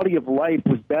quality of life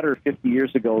was better 50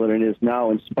 years ago than it is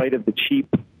now, in spite of the cheap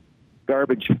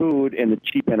garbage food and the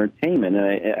cheap entertainment.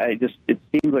 And it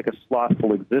seems like a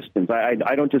slothful existence.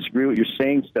 I don't disagree with what you're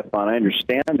saying, Stefan. I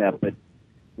understand that, but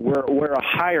we're a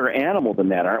higher animal than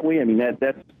that, aren't we? I mean,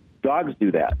 that's dogs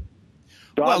do that.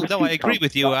 Well, no, I agree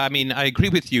with you. I mean, I agree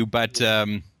with you, but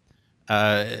the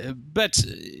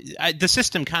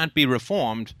system can't be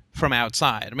reformed from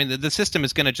outside. I mean, the system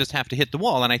is going to just have to hit the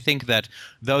wall, and I think that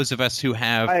those of us who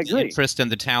have the interest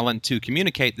and the talent to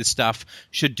communicate this stuff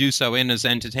should do so in as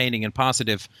entertaining and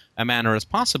positive a manner as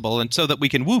possible, and so that we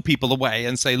can woo people away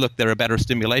and say, look, there are better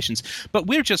stimulations. But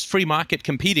we're just free market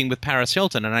competing with Paris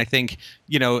Hilton, and I think,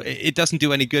 it doesn't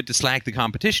do any good to slag the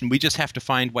competition. We just have to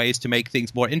find ways to make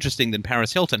things more interesting than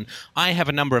Paris Hilton. I have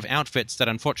a number of outfits that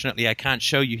unfortunately I can't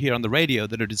show you here on the radio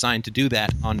that are designed to do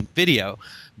that on video,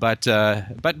 but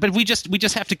we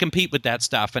just have to compete with that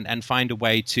stuff and find a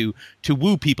way to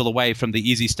woo people away from the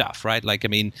easy stuff, right? Like, I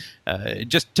mean,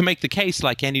 just to make the case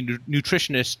like any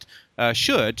nutritionist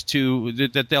should,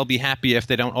 that they'll be happy if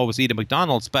they don't always eat at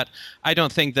McDonald's. But I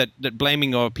don't think that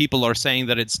blaming or people are saying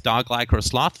that it's dog-like or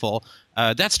slothful.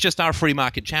 That's just our free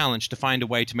market challenge to find a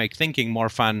way to make thinking more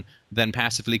fun than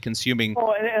passively consuming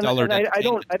dollar.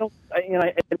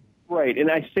 Right,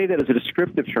 and I say that as a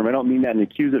descriptive term. I don't mean that in an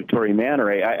accusatory manner.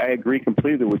 I agree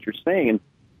completely with what you're saying,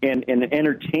 and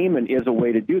entertainment is a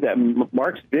way to do that.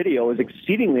 Mark's video is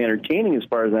exceedingly entertaining as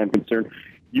far as I'm concerned.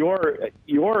 Your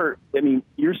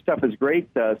stuff is great,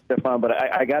 Stefan, but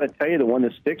I got to tell you, the one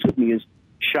that sticks with me is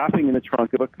shopping in the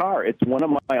trunk of a car. It's one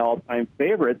of my all-time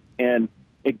favorites, and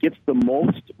it gets the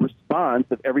most response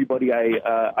of everybody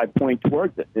I point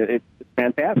towards it. It's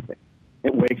fantastic.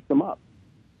 It wakes them up.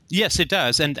 Yes, it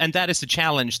does, and that is the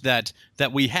challenge that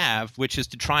we have, which is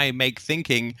to try and make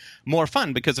thinking more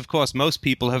fun. Because, of course, most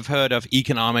people have heard of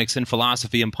economics and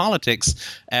philosophy and politics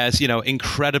as,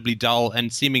 incredibly dull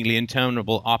and seemingly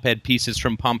interminable op-ed pieces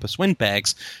from pompous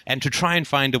windbags. And to try and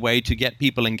find a way to get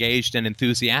people engaged and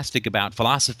enthusiastic about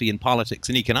philosophy and politics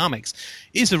and economics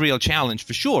is a real challenge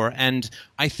for sure. And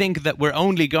I think that we're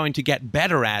only going to get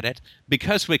better at it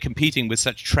because we're competing with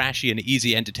such trashy and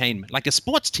easy entertainment. Like a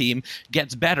sports team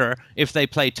gets better if they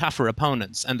play tougher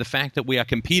opponents, and the fact that we are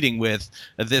competing with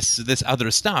this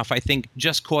other stuff, I think,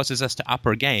 just causes us to up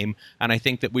our game, and I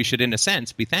think that we should, in a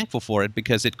sense, be thankful for it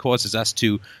because it causes us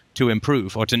to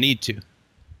improve or to need to.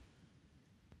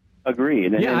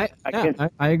 Agree. I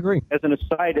agree. As an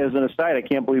aside, I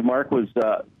can't believe Mark was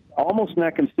almost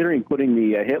not considering putting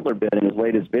the Hitler bit in his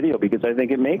latest video, because I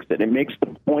think it makes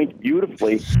the point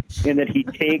beautifully in that he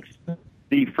takes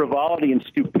the frivolity and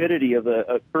stupidity of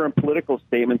the current political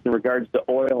statements in regards to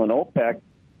oil and OPEC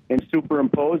and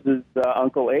superimposes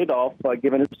Uncle Adolf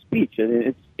giving a speech.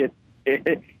 And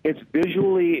it's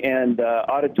visually and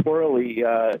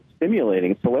auditorially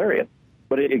stimulating. It's hilarious,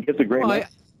 but it gets a great message.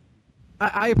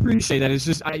 I appreciate that. It's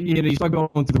just, you start going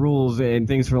through the rules and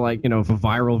things for for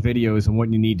viral videos and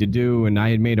what you need to do. And I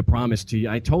had made a promise to you.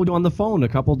 I told you on the phone a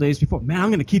couple of days before, man, I'm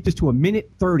going to keep this to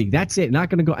 1:30. That's it.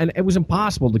 Not going to go. And it was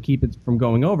impossible to keep it from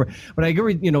going over. But I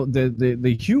agree,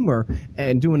 the humor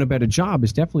and doing a better job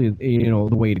is definitely,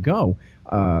 the way to go.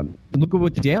 Look at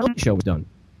what the Daily Show has done.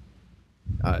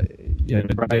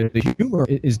 The humor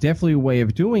is definitely a way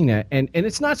of doing that, and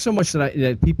it's not so much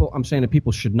I'm saying that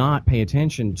people should not pay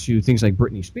attention to things like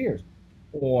Britney Spears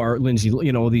or Lindsay,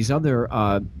 these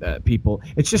other people.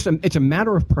 It's just it's a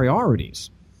matter of priorities.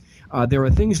 There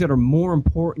are things that are more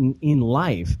important in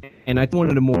life, and I think one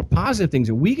of the more positive things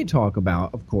that we could talk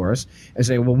about, of course, is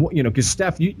say, well, because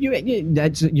Steph,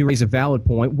 you raise a valid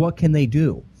point. What can they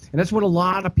do? And that's what a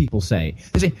lot of people say.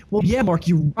 They say, well, yeah, Mark,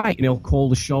 you're right. And they'll call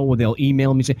the show or they'll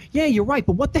email me and say, yeah, you're right,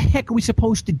 but what the heck are we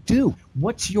supposed to do?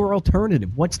 What's your alternative?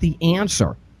 What's the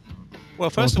answer? Well,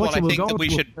 first of all, I think that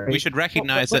we should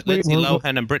recognize that Lindsay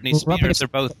Lohan and Britney Spears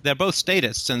they're both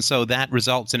statists, and so that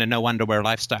results in a no underwear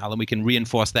lifestyle, and we can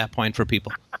reinforce that point for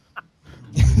people.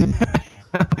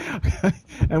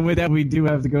 And with that, we do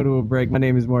have to go to a break. My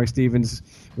name is Mark Stevens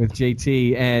with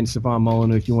JT and Stefan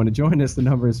Molyneux. If you want to join us, the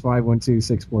number is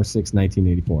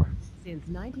 512-646-1984. Since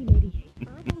 1988,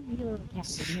 Herbal Healer Academy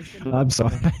has been... I'm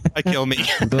sorry. Kill me.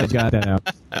 I'm glad you got that out.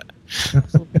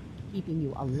 keeping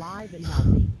you alive and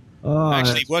healthy.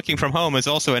 Actually, working from home is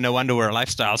also a no underwear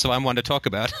lifestyle, so I'm one to talk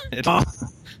about it. I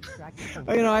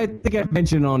think I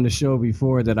mentioned on the show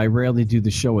before that I rarely do the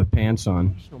show with pants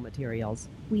on. Materials.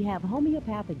 We have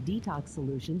homeopathic detox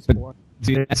solutions for...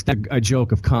 See, that's a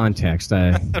joke of context.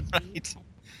 Right.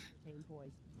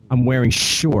 I'm wearing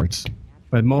shorts,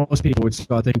 but most people would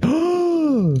start thinking,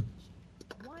 oh,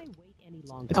 why wait any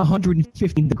longer? It's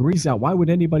 115 degrees out. Why would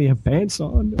anybody have pants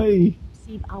on? Hey.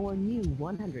 Our new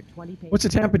 120-page... What's the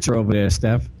temperature over there,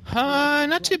 Steph?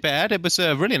 Not too bad. It was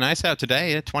really nice out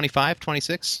today. 25,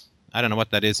 26. I don't know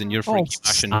what that is in your freaky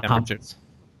Russian temperatures.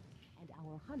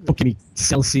 Okay,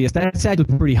 Celsius. That's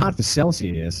actually pretty hot for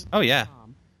Celsius. Oh, yeah.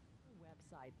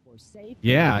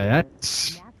 Yeah,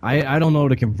 that's... I don't know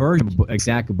the conversion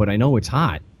exactly, but I know it's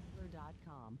hot.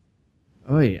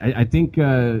 Oh, I think...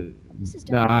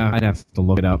 I'd have to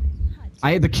look it up.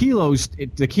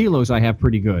 The kilos I have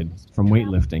pretty good from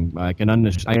weightlifting. I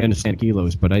understand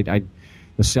kilos, but the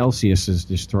Celsius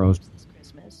just throws.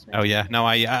 Oh yeah, no,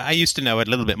 I used to know it a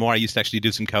little bit more. I used to actually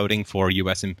do some coding for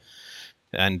U.S.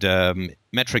 and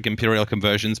metric imperial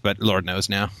conversions, but Lord knows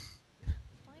now.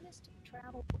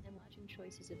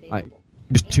 I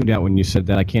just tuned out when you said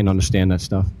that. I can't understand that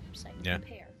stuff. Yeah.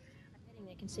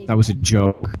 That was a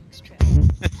joke.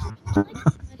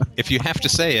 If you have to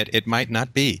say it, it might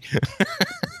not be.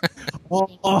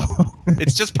 Oh.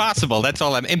 It's just possible. That's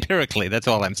all empirically. That's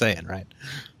all I'm saying, right?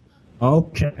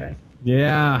 Okay.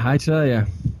 Yeah, I tell you.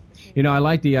 I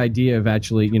like the idea of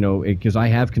actually, because I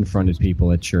have confronted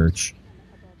people at church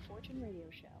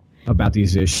about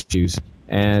these issues,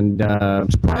 and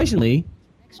surprisingly,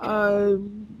 the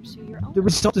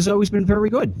result has always been very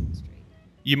good.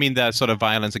 You mean the sort of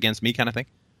violence against me kind of thing?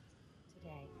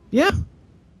 Yeah.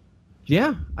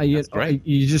 Yeah. Great.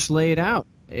 You just lay it out.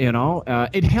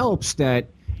 It helps that,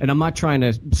 and I'm not trying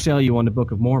to sell you on the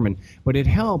Book of Mormon, but it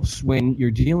helps when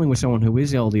you're dealing with someone who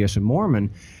is LDS and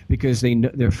Mormon because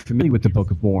they're familiar with the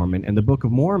Book of Mormon, and the Book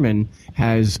of Mormon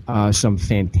has some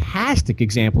fantastic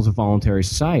examples of voluntary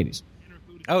societies.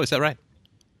 Oh, is that right?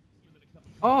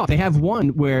 Oh, they have one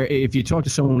where if you talk to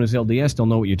someone who's LDS, they'll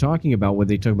know what you're talking about, where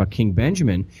they talk about King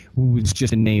Benjamin, who was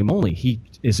just a name only. He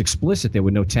is explicit. There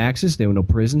were no taxes, there were no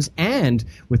prisons, and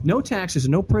with no taxes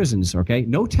and no prisons, okay,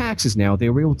 no taxes now, they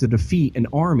were able to defeat an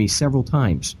army several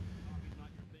times.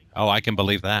 Oh, I can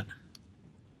believe that.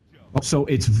 So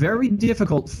it's very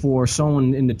difficult for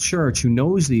someone in the church who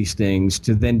knows these things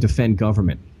to then defend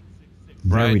government.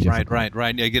 Very difficult.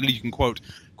 Right. You can quote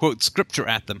scripture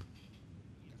at them.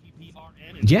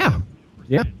 Yeah,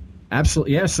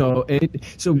 absolutely. Yeah, so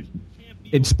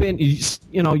it's been,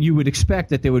 you would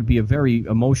expect that there would be a very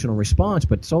emotional response,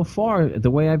 but so far, the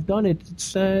way I've done it,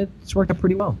 it's worked out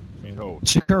pretty well.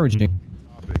 It's encouraging.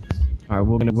 All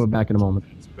right, we're back in a moment.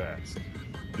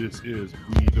 This is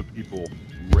We the People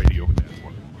Radio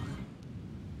Network.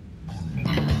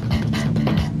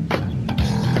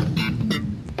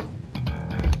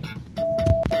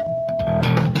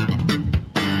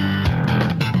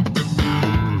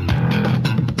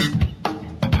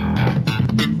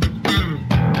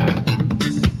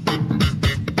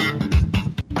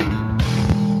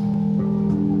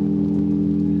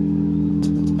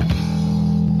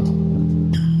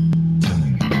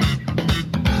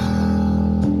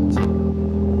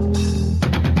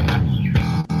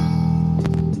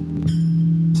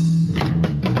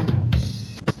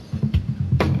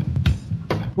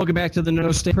 Welcome back to the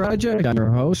No State Project. I'm your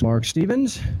host, Mark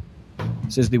Stevens.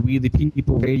 This is the We the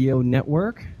People Radio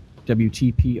Network,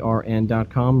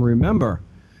 WTPRN.com. Remember,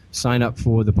 sign up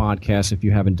for the podcast if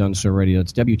you haven't done so already.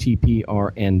 That's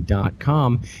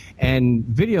WTPRN.com. And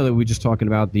video that we were just talking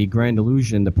about, the grand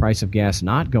illusion, the price of gas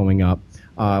not going up.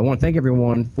 I want to thank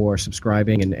everyone for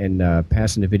subscribing and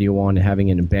passing the video on and having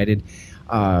it embedded.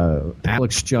 Thank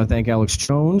Alex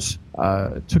Jones.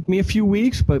 Took me a few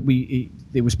weeks, but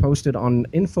it was posted on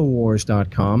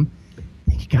Infowars.com. I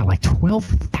think it got like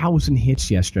 12,000 hits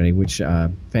yesterday, which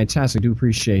fantastic. I do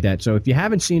appreciate that. So if you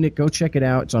haven't seen it, go check it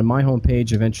out. It's on my homepage,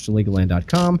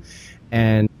 AdventuresToLegalLand.com.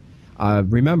 And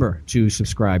remember to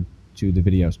subscribe to the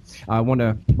videos. I want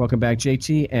to welcome back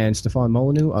JT and Stefan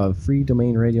Molyneux of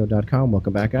FreeDomainRadio.com.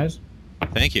 Welcome back, guys.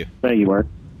 Thank you. Thank you, Mark.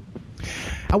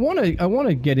 I want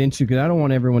to get into, because I don't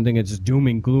want everyone thinking it's doom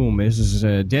and gloom. This is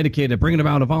dedicated to bringing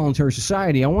about a voluntary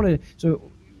society. I want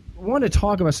to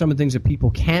talk about some of the things that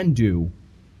people can do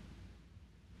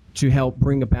to help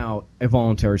bring about a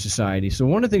voluntary society. So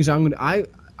one of the things I'm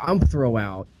throw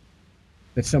out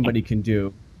that somebody can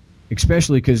do,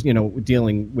 especially because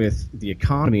dealing with the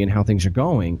economy and how things are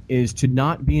going, is to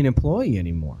not be an employee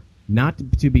anymore. Not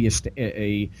to be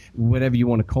a whatever you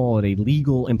want to call it, a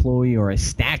legal employee or a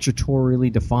statutorily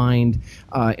defined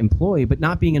employee, but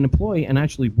not being an employee and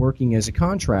actually working as a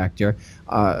contractor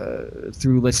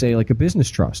through, let's say, like a business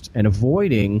trust, and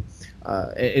avoiding.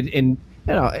 This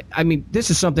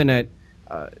is something that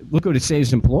look what it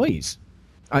saves employers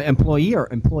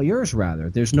rather.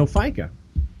 There's no FICA,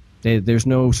 there's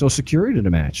no Social Security to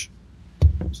match,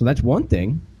 so that's one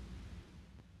thing.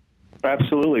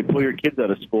 Absolutely. Pull your kids out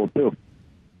of school, too.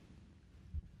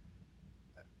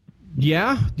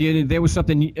 Yeah, there was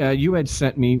something you had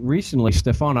sent me recently,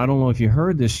 Stefan. I don't know if you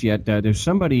heard this yet. There's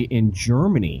somebody in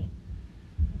Germany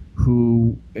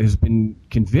who has been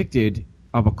convicted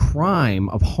of a crime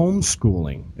of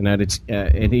homeschooling, and that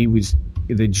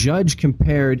the judge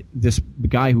compared the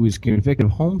guy who was convicted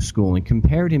of homeschooling,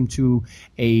 compared him to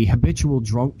a habitual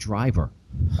drunk driver.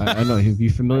 I don't know. Are you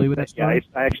familiar with that story?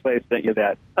 Yeah, I sent you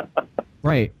that.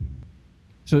 Right.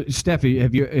 So, Steffi,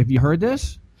 have you heard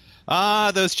this?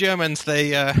 Those Germans,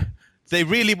 they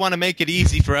really want to make it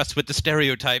easy for us with the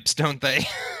stereotypes, don't they?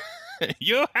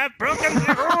 You have broken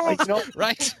the rules,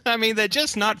 right? I mean, they're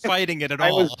just not fighting it at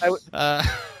all. I was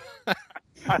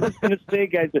going to say,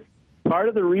 guys, part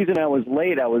of the reason I was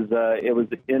late, it was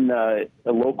in a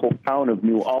local town of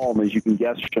New Ulm, as you can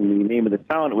guess from the name of the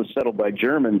town. It was settled by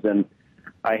Germans, and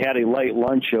I had a light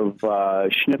lunch of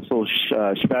schnitzel,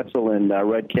 spätzle, and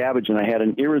red cabbage, and I had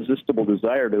an irresistible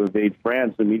desire to evade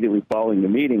France immediately following the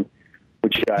meeting,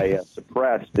 which I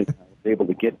suppressed, and I was able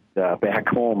to get back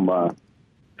home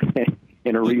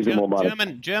in a reasonable amount of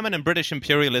time. German and British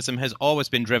imperialism has always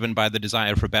been driven by the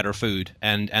desire for better food,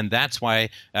 and that's why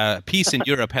peace in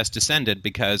Europe has descended,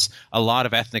 because a lot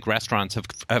of ethnic restaurants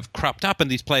have cropped up in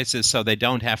these places, so they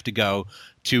don't have to go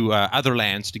to other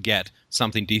lands to get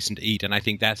something decent to eat, and I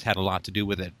think that's had a lot to do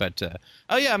with it. But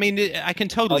I can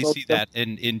totally see that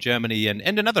in Germany and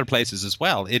in other places as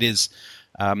well. It is.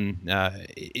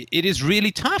 It is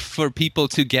really tough for people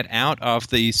to get out of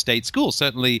the state school.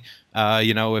 Certainly,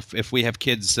 if we have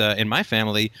kids in my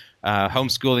family,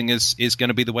 homeschooling is going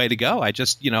to be the way to go.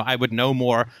 I would no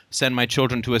more send my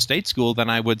children to a state school than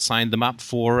I would sign them up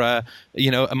for, a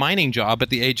mining job at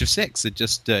the age of 6. It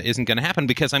just isn't going to happen,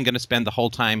 because I'm going to spend the whole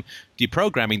time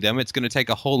deprogramming them. It's going to take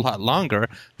a whole lot longer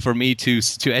for me to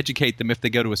educate them if they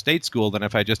go to a state school than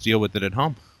if I just deal with it at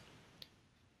home.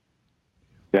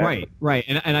 Right.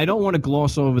 And I don't want to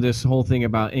gloss over this whole thing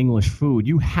about English food.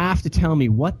 You have to tell me,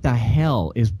 what the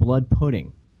hell is blood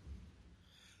pudding?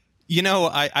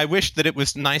 I wish that it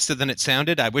was nicer than it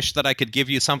sounded. I wish that I could give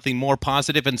you something more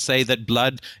positive and say that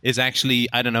blood is actually,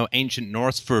 I don't know, ancient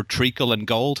Norse for treacle and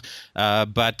gold.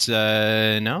 But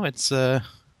no,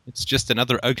 it's just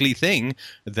another ugly thing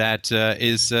that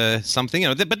is something.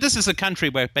 But this is a country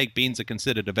where baked beans are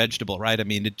considered a vegetable, right? I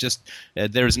mean,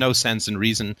 there is no sense and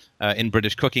reason in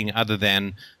British cooking other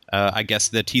than, I guess,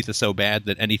 their teeth are so bad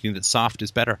that anything that's soft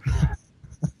is better.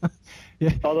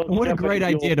 Yeah. What a great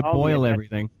idea to boil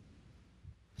everything.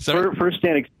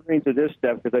 First-hand experience of this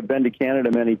stuff, because I've been to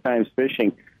Canada many times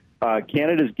fishing.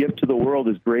 Canada's gift to the world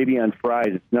is gravy on fries.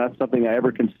 It's not something I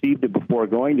ever conceived of before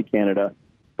going to Canada,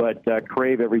 but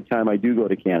crave every time I do go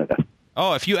to Canada.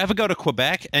 Oh, if you ever go to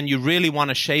Quebec and you really want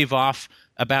to shave off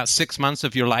about 6 months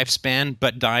of your lifespan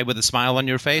but die with a smile on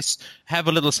your face, have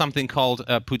a little something called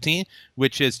poutine,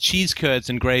 which is cheese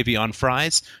curds and gravy on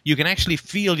fries. You can actually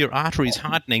feel your arteries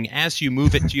hardening as you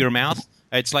move it to your mouth.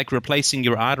 It's like replacing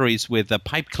your arteries with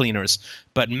pipe cleaners.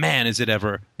 But man,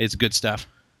 it's good stuff.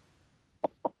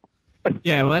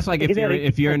 Yeah, well, that's like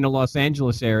if you're in the Los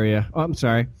Angeles area. Oh, I'm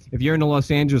sorry. If you're in the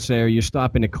Los Angeles area, you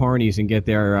stop into Carney's and get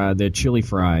their chili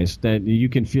fries. That you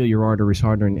can feel your arteries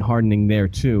hardening there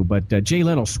too. But Jay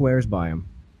Leno swears by them.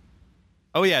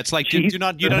 Oh yeah, it's like you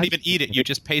don't even eat it. You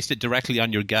just paste it directly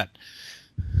on your gut.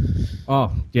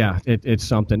 Oh yeah, it's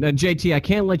something. And JT, I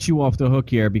can't let you off the hook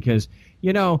here, because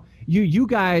you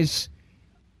guys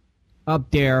up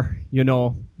there,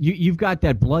 you've got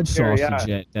that blood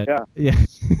sausage. Yeah.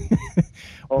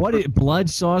 What blood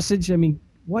sausage? I mean,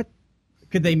 what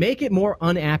could they make it more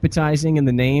unappetizing in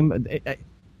the name?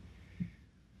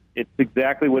 It's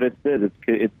exactly what it is.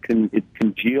 It's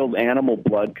congealed animal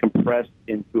blood compressed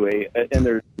into and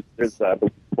there's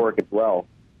pork as well.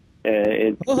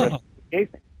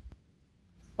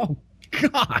 Oh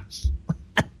gosh.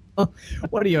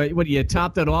 What do you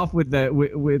top that off with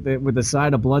the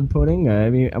side of blood pudding? I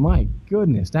mean, my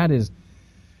goodness, that is.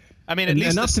 I mean, at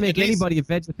least enough to make anybody a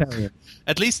vegetarian.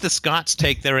 At least the Scots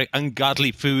take their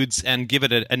ungodly foods and give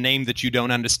it a name that you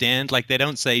don't understand. Like, they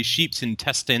don't say sheep's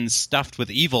intestines stuffed with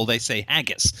evil; they say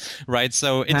haggis, right?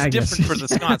 So it's different for the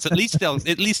Scots. At least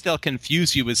they'll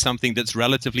confuse you with something that's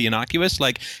relatively innocuous.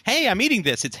 Like, hey, I'm eating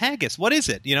this; it's haggis. What is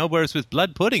it? Whereas with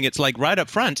blood pudding, it's like right up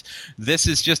front, this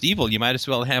is just evil. You might as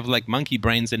well have like monkey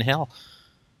brains in hell.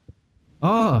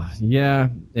 Oh yeah.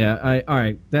 All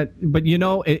right. But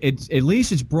it's at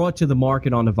least it's brought to the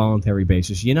market on a voluntary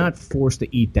basis. You're not forced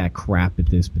to eat that crap at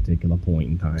this particular point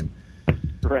in time.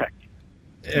 Correct.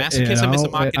 Masochism is a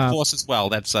market force as well.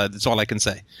 That's all I can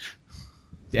say.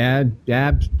 And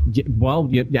that's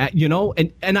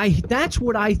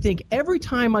what I think every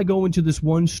time I go into this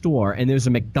one store and there's a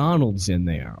McDonald's in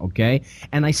there, okay,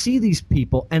 and I see these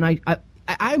people, and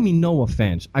I mean, no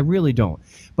offense, I really don't,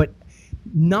 but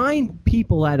 9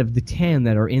 people out of the 10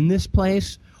 that are in this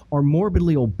place are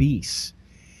morbidly obese.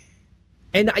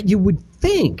 And you would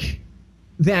think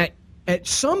that at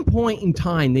some point in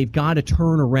time they've got to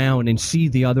turn around and see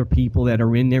the other people that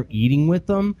are in there eating with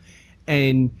them,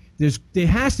 and there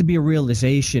has to be a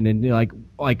realization and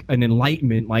like an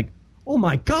enlightenment, like, oh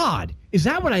my God, is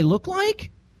that what I look like?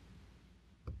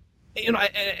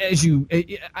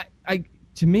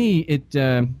 To me,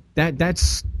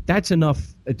 that's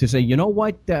enough to say, you know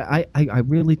what, I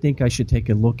really think I should take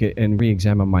a look at and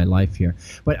re-examine my life here.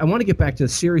 But I want to get back to the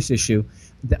serious issue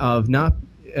of not,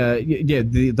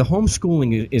 the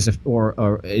homeschooling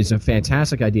is a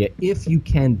fantastic idea if you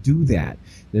can do that.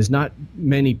 There's not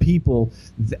many people,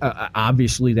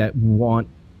 obviously, that want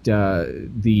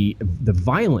the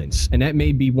violence, and that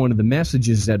may be one of the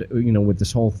messages that with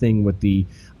this whole thing with the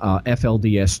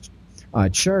FLDS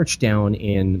church down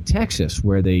in Texas,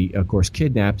 where they, of course,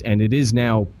 kidnapped, and it is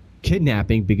now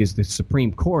kidnapping because the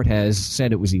Supreme Court has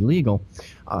said it was illegal,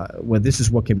 well, this is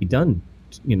what can be done.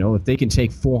 You know, if they can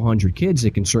take 400 kids, they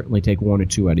can certainly take 1 or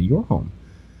 2 out of your home.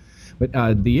 But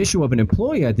the issue of an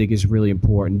employee, I think, is really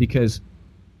important because,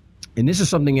 and this is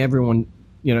something everyone,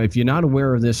 you know, if you're not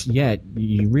aware of this yet,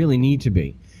 you really need to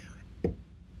be.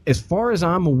 As far as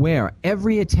I'm aware,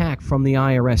 every attack from the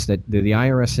IRS that the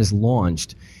IRS has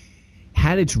launched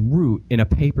had its root in a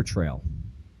paper trail.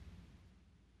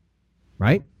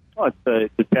 Right? Oh,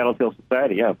 it's a tattletale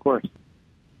society, yeah, of course.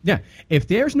 Yeah. If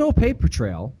there's no paper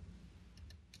trail,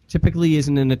 typically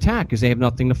isn't an attack because they have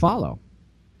nothing to follow.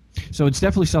 So it's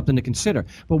definitely something to consider.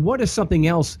 But what is something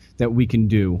else that we can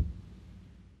do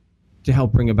to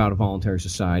help bring about a voluntary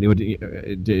society or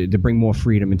to bring more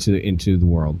freedom into the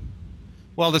world?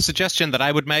 Well, the suggestion that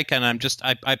I would make, and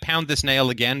I pound this nail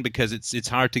again because it's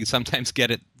hard to sometimes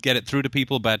get it through to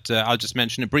people, but I'll just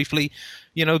mention it briefly.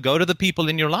 You know, go to the people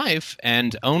in your life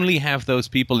and only have those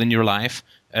people in your life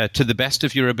to the best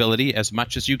of your ability, as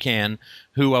much as you can,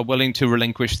 who are willing to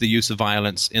relinquish the use of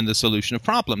violence in the solution of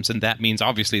problems. And that means,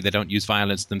 obviously, they don't use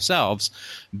violence themselves,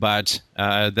 but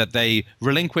that they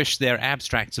relinquish their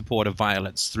abstract support of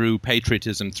violence through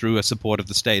patriotism, through a support of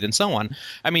the state, and so on.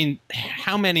 I mean,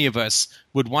 how many of us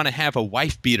would want to have a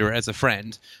wife-beater as a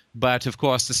friend? But, of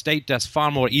course, the state does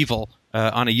far more evil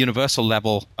on a universal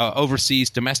level, overseas,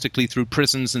 domestically, through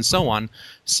prisons and so on.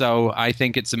 So I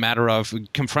think it's a matter of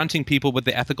confronting people with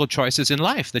the ethical choices in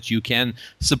life, that you can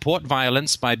support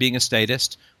violence by being a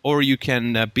statist, or you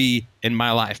can be in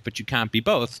my life, but you can't be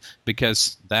both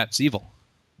because that's evil.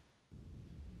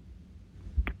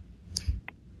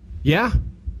 Yeah,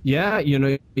 you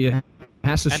know, it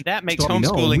has to. And that makes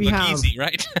homeschooling look easy,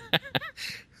 right?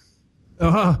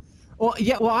 Well,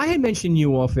 yeah. Well, I had mentioned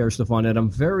you off air, Stefan, that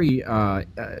I'm very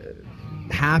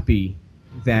happy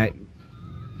that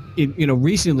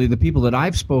recently the people that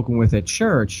I've spoken with at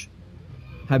church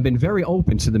have been very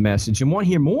open to the message and want to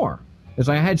hear more. As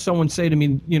I had someone say to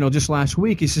me, just last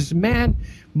week, he says, "Man,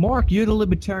 Mark, you're the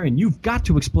libertarian. You've got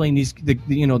to explain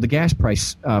the gas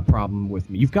price problem with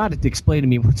me. You've got to explain to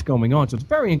me what's going on." So it's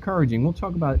very encouraging. We'll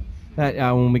talk about that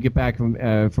when we get back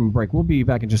from break. We'll be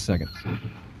back in just a second.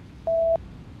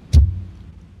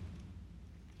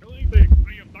 I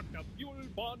am Dr. Buell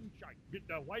Von Scheich with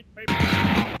the white paper.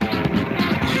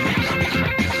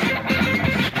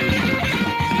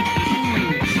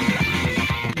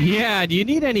 Yeah, do you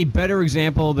need any better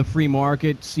example of the free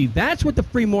market? See, that's what the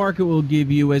free market will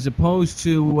give you as opposed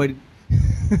to what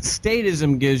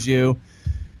statism gives you.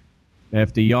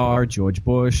 FDR, George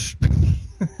Bush.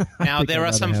 Now, there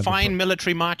are some fine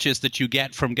military marches that you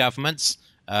get from governments.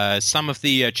 Some of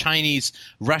the Chinese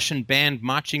Russian band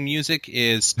marching music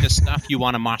is just stuff you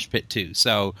want to mosh pit to.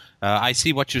 So I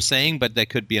see what you're saying, but there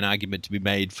could be an argument to be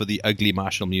made for the ugly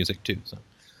martial music too. So.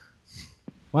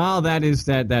 Well, that is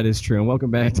true. And welcome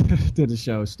back to the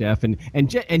show, Steph. And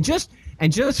just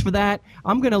for that,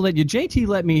 I'm going to let you.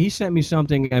 JT he sent me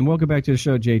something. And welcome back to the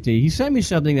show, JT. He sent me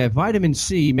something that vitamin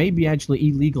C may be actually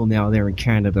illegal now there in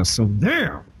Canada. So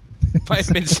there.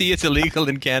 Vitamin C is illegal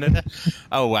in Canada?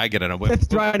 Oh, I get it. It's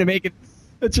trying to make it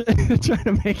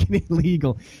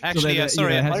illegal. Actually, so that,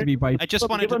 sorry. it has to be by, I just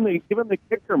wanted give him the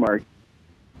kicker, Mark.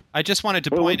 I just wanted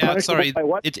to point out, sorry,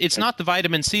 it's not the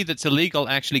vitamin C that's illegal.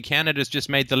 Actually, Canada's just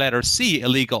made the letter C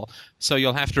illegal, so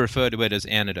you'll have to refer to it as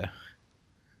Anida.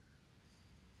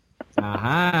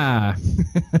 Aha.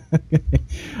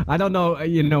 I don't know,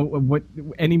 what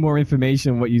any more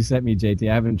information what you sent me, JT.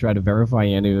 I haven't tried to verify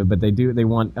any of it, but they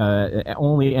want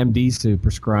only MDs to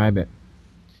prescribe it.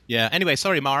 Yeah. Anyway,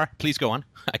 sorry, Mara. Please go on.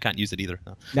 I can't use it either.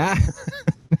 No. Nah.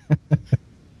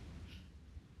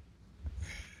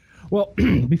 Well,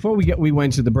 before we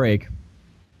went to the break,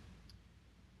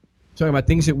 talking about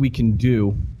things that we can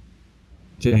do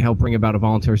to help bring about a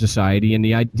voluntary society, and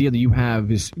the idea that you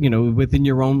have is, within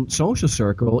your own social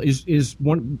circle is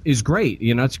great.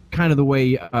 It's kind of the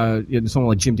way someone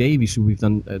like Jim Davies, who we've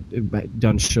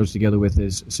done shows together with,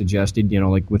 has suggested.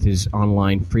 Like with his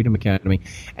online Freedom Academy,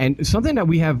 and something that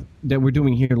we're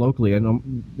doing here locally. I know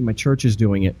my church is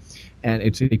doing it, and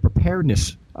it's a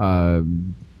preparedness. What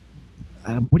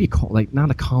do you call it? Like,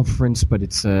 not a conference, but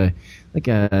it's like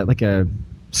a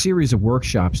series of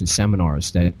workshops and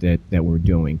seminars that we're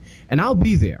doing, and I'll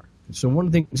be there. So one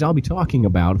of the things I'll be talking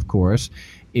about, of course,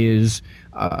 is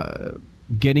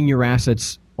getting your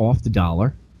assets off the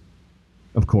dollar,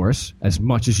 of course, as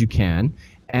much as you can,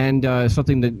 and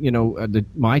something that that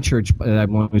my church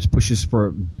pushes for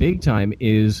big time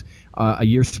is a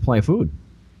year's supply of food.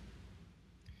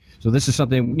 So this is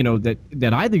something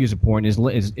that I think is important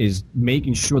is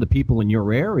making sure the people in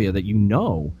your area that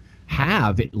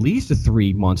have at least a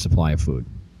 3-month supply of food.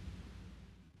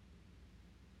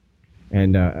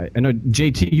 And I know,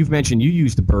 JT, you've mentioned you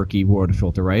use the Berkey water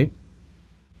filter, right?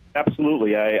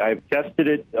 Absolutely. I've tested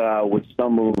it with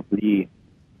some of the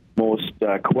most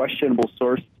questionable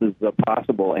sources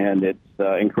possible, and it's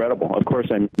incredible. Of course,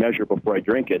 I measure before I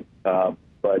drink it.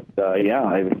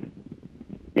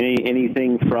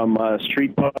 Anything from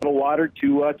street puddle water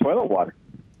to toilet water.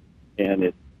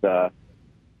 And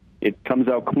it comes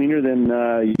out cleaner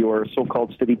than your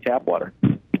so-called city tap water.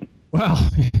 Well,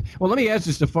 let me ask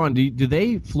you, Stefan, do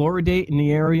they fluoridate in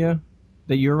the area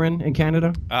that you're in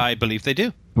Canada? I believe they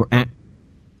do.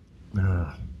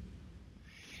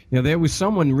 There was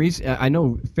someone I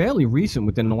know fairly recent,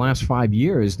 within the last 5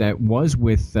 years, that was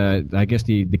with I guess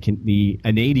the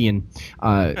Canadian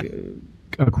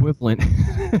equivalent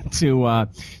to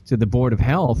the Board of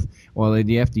Health or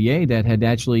the FDA, that had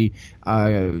actually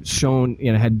shown,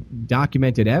 had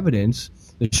documented evidence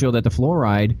that showed that the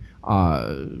fluoride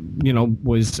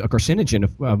was a carcinogen,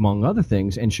 among other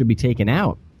things, and should be taken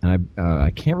out. And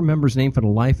I can't remember his name for the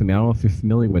life of me. I don't know if you're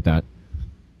familiar with that.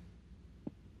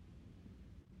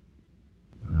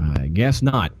 I guess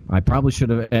not. I probably should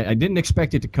have. I didn't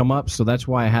expect it to come up, so that's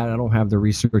why I don't have the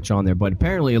research on there. But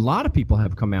apparently, a lot of people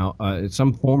have come out.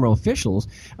 Some former officials,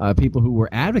 people who were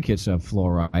advocates of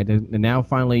fluoride, and now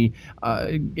finally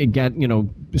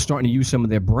starting to use some of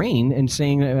their brain and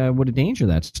saying what a danger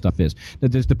that stuff is. Now,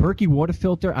 does the Berkey water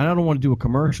filter? I don't want to do a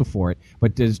commercial for it,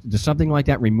 but does something like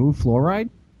that remove fluoride?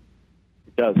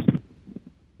 It does.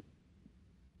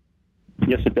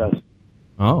 Yes, it does.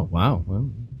 Oh, wow. Well,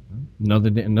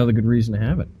 another good reason to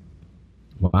have it.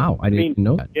 Wow, I didn't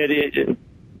know that.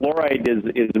 Fluoride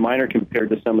is minor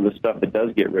compared to some of the stuff it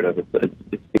does get rid of.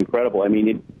 It's incredible. I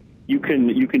mean, you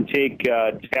can take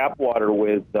tap water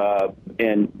with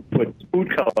and put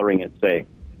food coloring in, say,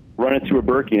 run it through a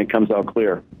Berkey, and it comes out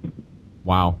clear.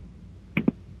 Wow.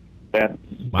 That's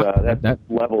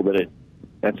level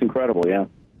that's incredible. Yeah.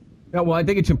 Yeah, well, I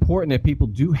think it's important that people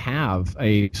do have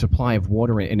a supply of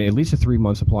water and at least a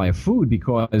 3-month supply of food,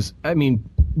 because, I mean,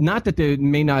 not that there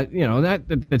may not,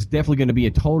 that's definitely going to be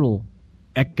a total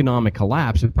economic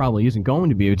collapse. It probably isn't going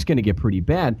to be. It's going to get pretty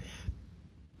bad.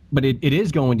 But it is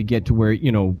going to get to where,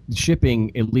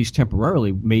 shipping, at least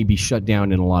temporarily, may be shut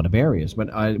down in a lot of areas.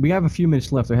 But we have a few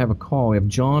minutes left. I have a call. We have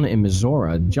John in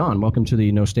Missouri. John, welcome to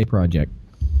the No State Project.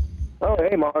 Oh,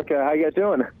 hey, Mark. How you guys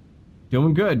doing?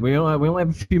 Doing good. We only have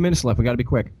a few minutes left. We got to be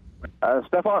quick.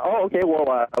 Stefan. Oh, okay.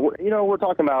 Well, we're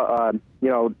talking about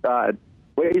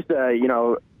ways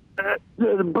to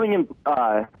bring in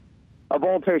a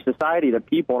voluntary society to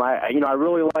people, and I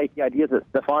really like the ideas that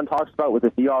Stefan talks about with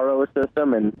the CRO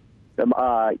system and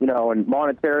and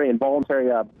monetary and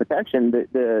voluntary protection.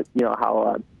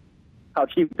 How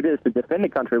cheap it is to defend a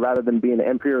country rather than being an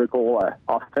empirical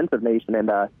offensive nation. And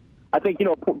I think,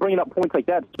 bringing up points like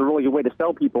that is a really good way to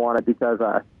sell people on it, because,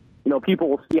 people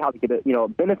will see how they could,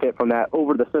 benefit from that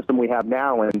over the system we have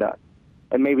now, and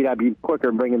maybe that'd be quicker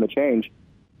in bringing the change.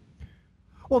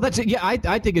 Well, that's it. Yeah,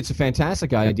 I think it's a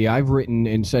fantastic idea. I've written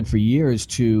and said for years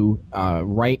to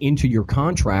write into your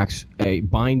contracts a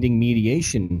binding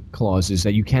mediation clauses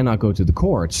that you cannot go to the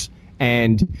courts.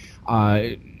 And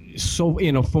so,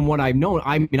 from what I've known,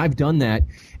 I've done that.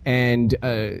 And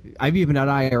I've even had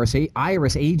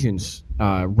IRS agents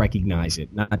recognize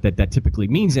it. Not that typically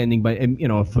means anything, but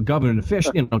for government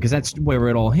officials, because that's where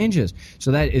it all hinges. So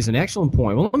that is an excellent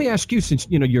point. Well, let me ask you, since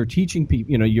you're teaching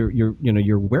people,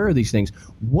 you're aware of these things.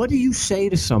 What do you say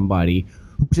to somebody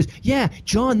who says, "Yeah,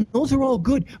 John, those are all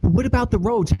good, but what about the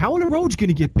roads? How are the roads going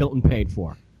to get built and paid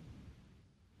for?"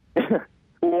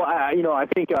 Well, I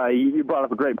think you brought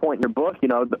up a great point in your book.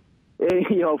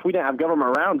 If we didn't have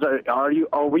government around,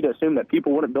 are we to assume that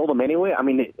people wouldn't build them anyway? I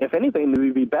mean, if anything, it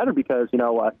would be better, because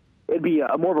it'd be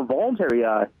more of a voluntary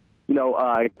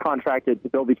contracted to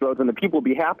build these roads, and the people would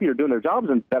be happier doing their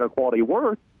jobs and better quality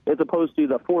work, as opposed to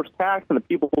the forced tax and the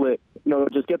people that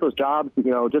just get those jobs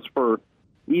just for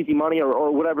easy money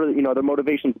or whatever their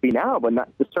motivations be now, but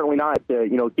certainly not to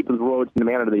keep the roads in the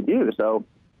manner they do. So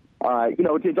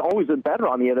it's always better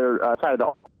on the other side of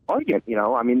the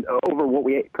argument, over what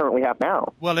we currently have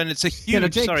now. Well, and it's a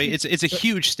huge, it's a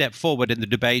huge step forward in the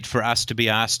debate for us to be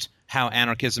asked how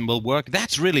anarchism will work.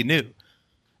 That's really new.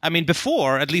 I mean,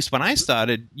 before, at least when I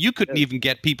started, you couldn't even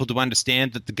get people to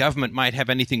understand that the government might have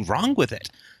anything wrong with it.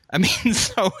 I mean,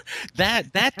 so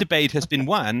that debate has been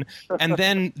won, and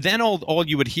then all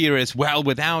you would hear is, well,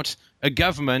 without a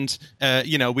government,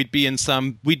 we'd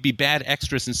be bad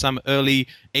extras in some early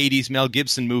 80s Mel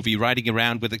Gibson movie riding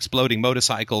around with exploding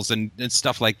motorcycles and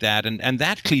stuff like that, and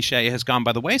that cliche has gone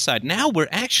by the wayside. Now we're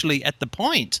actually at the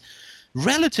point,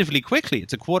 relatively quickly,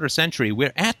 it's a quarter century,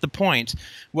 we're at the point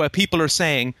where people are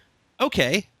saying,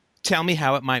 okay, tell me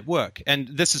how it might work. And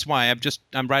this is why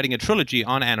I'm writing a trilogy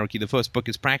on anarchy. The first book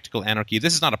is Practical Anarchy.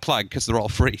 This is not a plug because they're all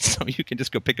free, so you can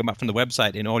just go pick them up from the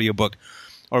website in audiobook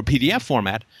or PDF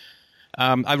format.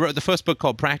 I wrote the first book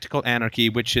called Practical Anarchy,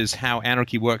 which is how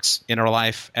anarchy works in our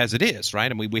life as it is,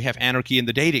 right? And we have anarchy in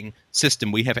the dating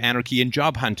system. We have anarchy in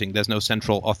job hunting. There's no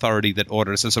central authority that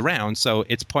orders us around. So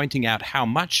it's pointing out how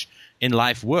much in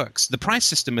life works. The price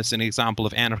system is an example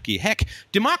of anarchy. Heck,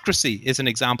 democracy is an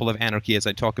example of anarchy, as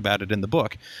I talk about it in the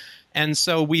book. And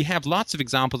so we have lots of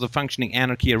examples of functioning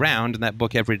anarchy around, and that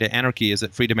book, Everyday Anarchy, is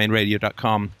at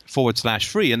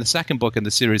freedomainradio.com/free. And the second book in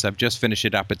the series, I've just finished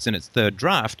it up. It's in its third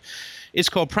draft. It's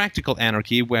called Practical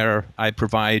Anarchy, where I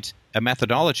provide a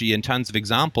methodology and tons of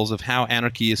examples of how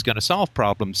anarchy is going to solve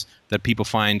problems that people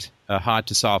find hard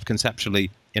to solve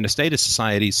conceptually in a statist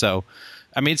society. So,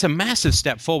 I mean, it's a massive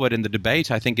step forward in the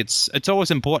debate. I think it's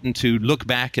always important to look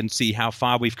back and see how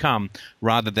far we've come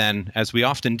rather than, as we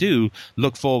often do,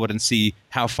 look forward and see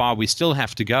how far we still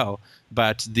have to go.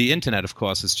 But the internet, of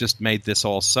course, has just made this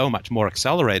all so much more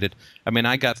accelerated. I mean,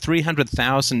 I got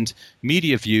 300,000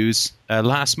 media views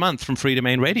last month from Free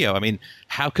Domain Radio. I mean,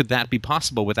 how could that be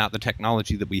possible without the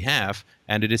technology that we have?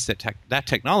 And it is that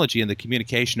technology and the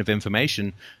communication of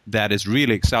information that is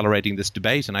really accelerating this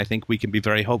debate, and I think we can be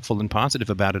very hopeful and positive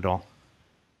about it all.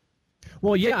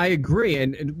 Well, yeah, I agree.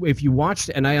 And if you watched,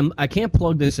 and I can't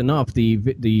plug this enough, the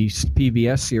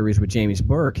PBS series with James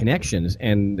Burr, Connections,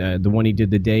 and the one he did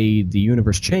the day the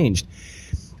universe changed.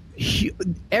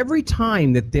 Every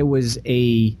time that there was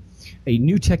a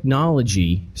new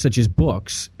technology, such as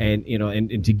books, and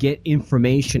and to get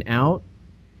information out,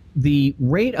 the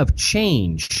rate of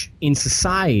change in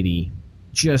society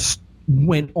just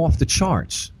went off the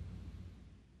charts.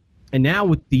 And now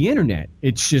with the internet,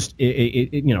 it's just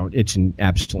it's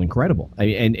absolutely incredible.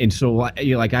 So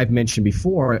like I've mentioned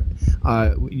before,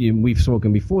 we've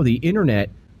spoken before. The internet,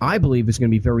 I believe, is going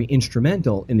to be very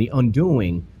instrumental in the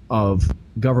undoing of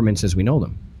governments as we know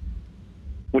them.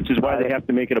 Which is why they have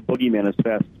to make it a boogeyman as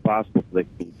fast as possible so they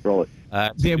can control it.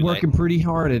 They're working pretty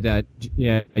hard at that.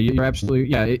 Yeah, you're absolutely.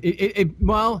 Yeah.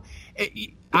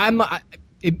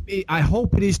 I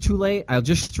hope it is too late. I'll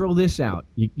just throw this out.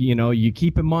 You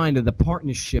keep in mind of the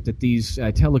partnership that these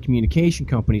telecommunication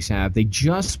companies have. They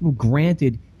just were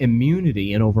granted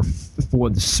immunity for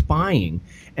the spying,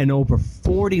 and over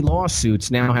 40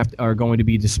 lawsuits now are going to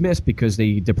be dismissed because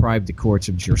they deprived the courts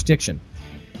of jurisdiction.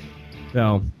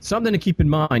 So something to keep in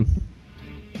mind.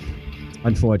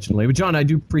 Unfortunately, but John, I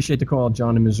do appreciate the call.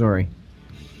 John in Missouri.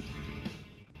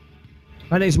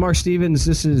 My name is Mark Stevens.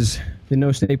 This is the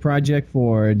No State Project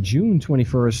for June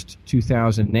 21st,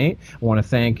 2008. I want to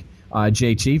thank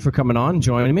JT for coming on and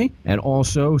joining me, and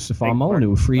also Stefan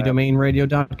Molyneux,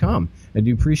 freedomainradio.com. I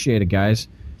do appreciate it, guys.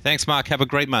 Thanks, Mark. Have a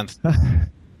great month.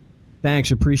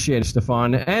 Thanks. Appreciate it,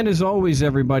 Stefan. And as always,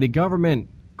 everybody, government,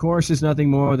 of course, is nothing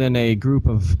more than a group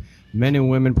of men and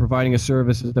women providing a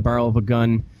service at the barrel of a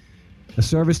gun, a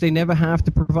service they never have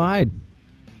to provide.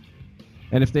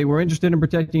 And if they were interested in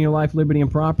protecting your life, liberty,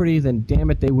 and property, then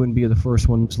damn it, they wouldn't be the first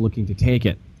ones looking to take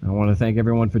it. I want to thank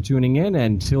everyone for tuning in,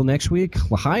 and until next week,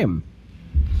 l'chaim.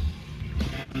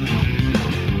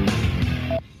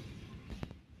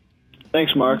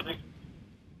 Thanks, Mark.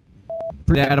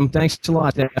 Adam, thanks a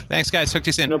lot. Thanks, guys. Talk to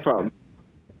you soon. No problem.